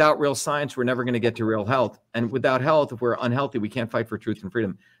 And without real science, we're never going to get to real health. And without health, if we're unhealthy, we can't fight for truth and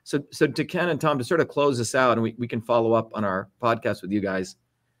freedom. So to Ken and Tom, to sort of close this out, and we can follow up on our podcast with you guys,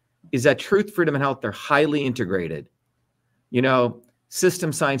 is that truth, freedom, and health, they're highly integrated.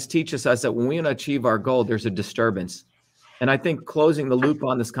 System science teaches us that when we want to achieve our goal, there's a disturbance. And I think closing the loop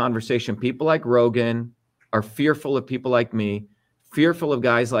on this conversation, people like Rogan are fearful of people like me, fearful of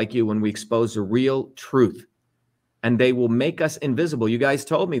guys like you when we expose the real truth, and they will make us invisible. You guys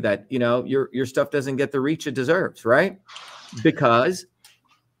told me that, your stuff doesn't get the reach it deserves, right? Because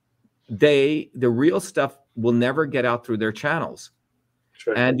the real stuff will never get out through their channels.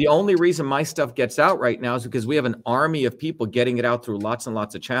 Sure. And the only reason my stuff gets out right now is because we have an army of people getting it out through lots and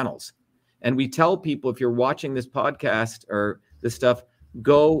lots of channels. And we tell people, if you're watching this podcast or this stuff,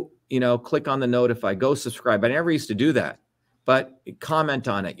 go, click on the notify, go subscribe. I never used to do that. But comment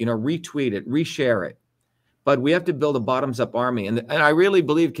on it, retweet it, reshare it. But we have to build a bottoms-up army. And I really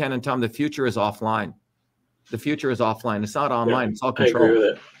believe, Ken and Tom, the future is offline. The future is offline. It's not online. It's all controlled. I agree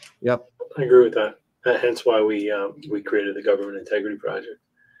with it. Yep. I agree with that. Hence why we created the Government Integrity Project. And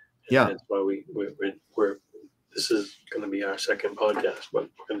yeah. That's why we're this is going to be our second podcast, but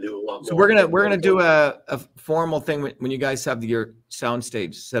we're going to do a lot more. So we're gonna do a formal thing when you guys have your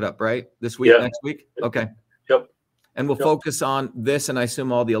soundstage set up, right? This week, next week? Okay. Yep. And we'll focus on this, and I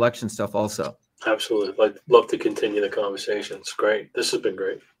assume all the election stuff also. Absolutely. I'd love to continue the conversation. It's great. This has been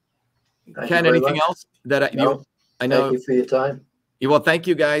great. Ken, anything else that I know? Thank you for your time. Well, thank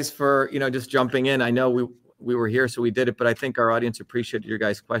you guys for, just jumping in. I know we were here, so we did it, but I think our audience appreciated your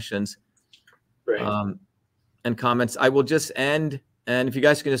guys' questions and comments. I will just end, and if you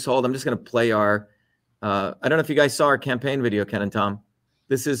guys can just hold, I'm just going to play our, I don't know if you guys saw our campaign video, Ken and Tom.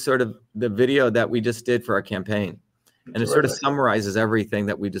 This is sort of the video that we just did for our campaign. And it sort of summarizes everything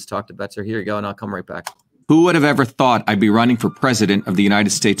that we just talked about. So here you go, and I'll come right back. Who would have ever thought I'd be running for president of the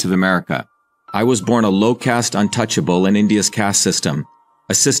United States of America? I was born a low caste untouchable in India's caste system,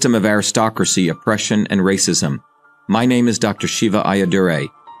 a system of aristocracy, oppression, and racism. My name is Dr.SHIVA Ayyadurai.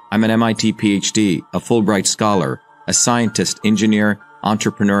 I'm an MIT PhD, a Fulbright scholar, a scientist, engineer,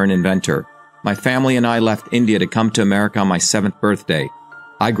 entrepreneur, and inventor. My family and I left India to come to America on my 7th birthday.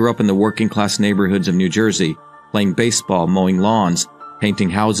 I grew up in the working-class neighborhoods of New Jersey, playing baseball, mowing lawns, painting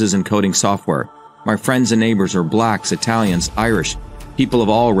houses, and coding software. My friends and neighbors are blacks, Italians, Irish, people of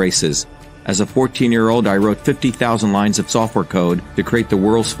all races. As a 14-year-old, I wrote 50,000 lines of software code to create the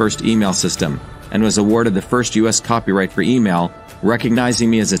world's first email system and was awarded the first U.S. copyright for email, recognizing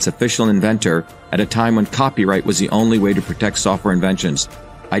me as its official inventor at a time when copyright was the only way to protect software inventions.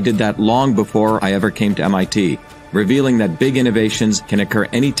 I did that long before I ever came to MIT, revealing that big innovations can occur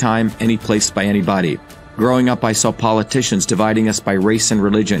anytime, any place, by anybody. Growing up, I saw politicians dividing us by race and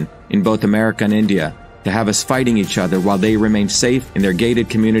religion in both America and India, to have us fighting each other while they remained safe in their gated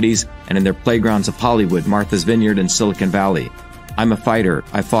communities and in their playgrounds of Hollywood, Martha's Vineyard, and Silicon Valley. I'm a fighter.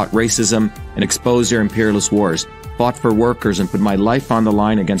 I fought racism and exposed their imperialist wars, fought for workers, and put my life on the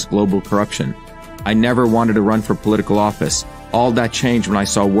line against global corruption. I never wanted to run for political office. All that changed when I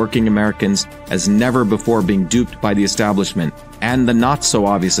saw working Americans as never before being duped by the establishment and the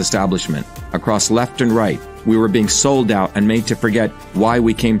not-so-obvious establishment. Across left and right, we were being sold out and made to forget why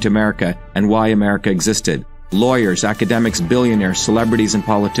we came to America and why America existed. Lawyers, academics, billionaires, celebrities, and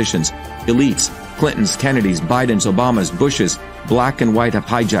politicians, elites, Clintons, Kennedys, Bidens, Obamas, Bushes, black and white have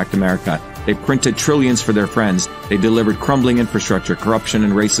hijacked America. They printed trillions for their friends. They delivered crumbling infrastructure, corruption,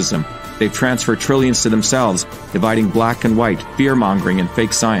 and racism. They've transferred trillions to themselves, dividing black and white, fear-mongering, and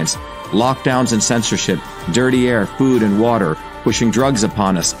fake science. Lockdowns and censorship, dirty air, food, and water, pushing drugs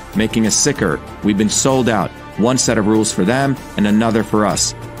upon us, making us sicker. We've been sold out. One set of rules for them and another for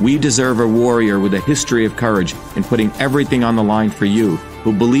us. We deserve a warrior with a history of courage in putting everything on the line for you,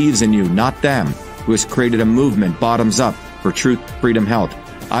 who believes in you, not them, who has created a movement bottoms up for truth, freedom, health.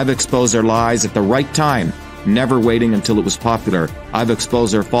 I've exposed their lies at the right time, never waiting until it was popular. I've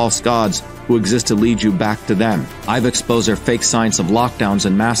exposed their false gods who exist to lead you back to them. I've exposed their fake science of lockdowns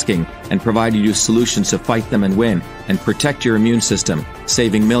and masking and provided you solutions to fight them and win and protect your immune system,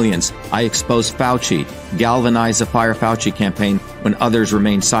 saving millions. I exposed Fauci, galvanized the Fire Fauci campaign when others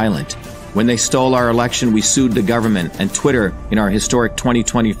remained silent. When they stole our election, we sued the government and Twitter in our historic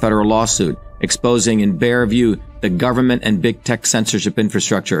 2020 federal lawsuit, exposing in bare view the government and big tech censorship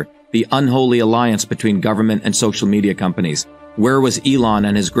infrastructure, the unholy alliance between government and social media companies. Where was Elon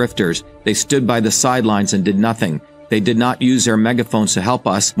and his grifters? They stood by the sidelines and did nothing. They did not use their megaphones to help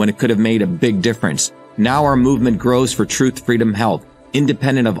us when it could have made a big difference. Now our movement grows for truth, freedom, health,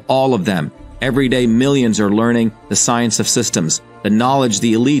 independent of all of them. Every day, millions are learning the science of systems, the knowledge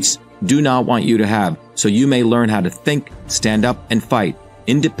the elites do not want you to have, so you may learn how to think, stand up, and fight,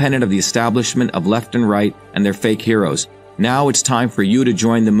 independent of the establishment of left and right and their fake heroes. Now it's time for you to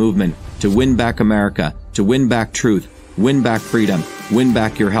join the movement, to win back America, to win back truth, win back freedom, win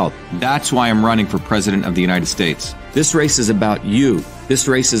back your health. That's why I'm running for President of the United States. This race is about you. This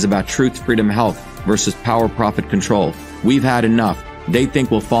race is about truth, freedom, health versus power, profit, control. We've had enough. They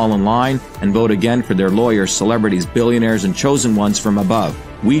think we'll fall in line and vote again for their lawyers, celebrities, billionaires, and chosen ones from above.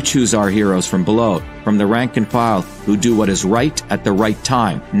 We choose our heroes from below, from the rank and file, who do what is right at the right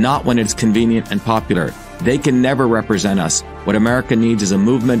time, not when it's convenient and popular. They can never represent us. What America needs is a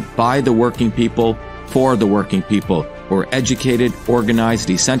movement by the working people, for the working people, who are educated, organized,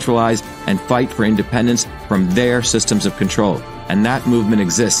 decentralized, and fight for independence from their systems of control. And that movement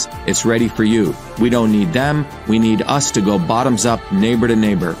exists. It's ready for you. We don't need them. We need us to go bottoms up, neighbor to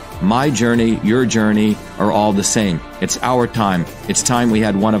neighbor. My journey, your journey are all the same. It's our time. It's time we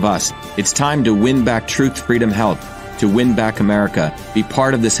had one of us. It's time to win back truth, freedom, health, to win back America. Be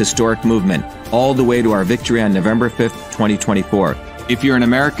part of this historic movement, all the way to our victory on November 5th, 2024. If you're an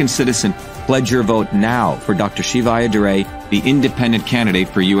American citizen, pledge your vote now for Dr.SHIVA Ayyadurai, the independent candidate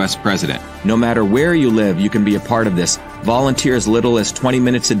for U.S. President. No matter where you live, you can be a part of this. Volunteer as little as 20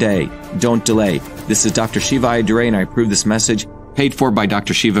 minutes a day. Don't delay. This is Dr.SHIVA Ayyadurai, and I approve this message, paid for by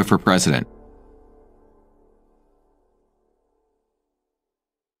Dr. Shiva for President.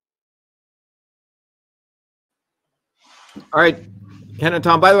 All right, Ken and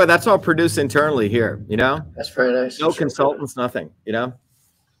Tom, by the way, that's all produced internally here, you know? That's very nice. No consultants, nothing, you know?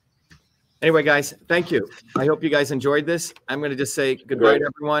 Anyway, guys, thank you. I hope you guys enjoyed this. I'm going to just say goodbye to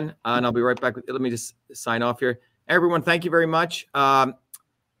everyone, and I'll be right back. Let me just sign off here. Everyone, thank you very much.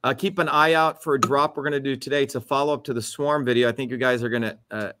 Keep an eye out for a drop we're going to do today. It's a follow-up to the swarm video. I think you guys are going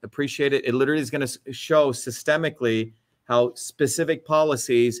to appreciate it. It literally is going to show systemically how specific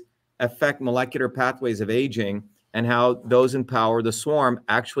policies affect molecular pathways of aging and how those in power, the swarm,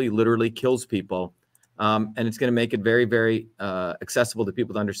 actually literally kills people. And it's going to make it very, very accessible to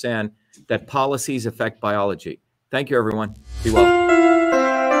people to understand that policies affect biology. Thank you, everyone. Be well.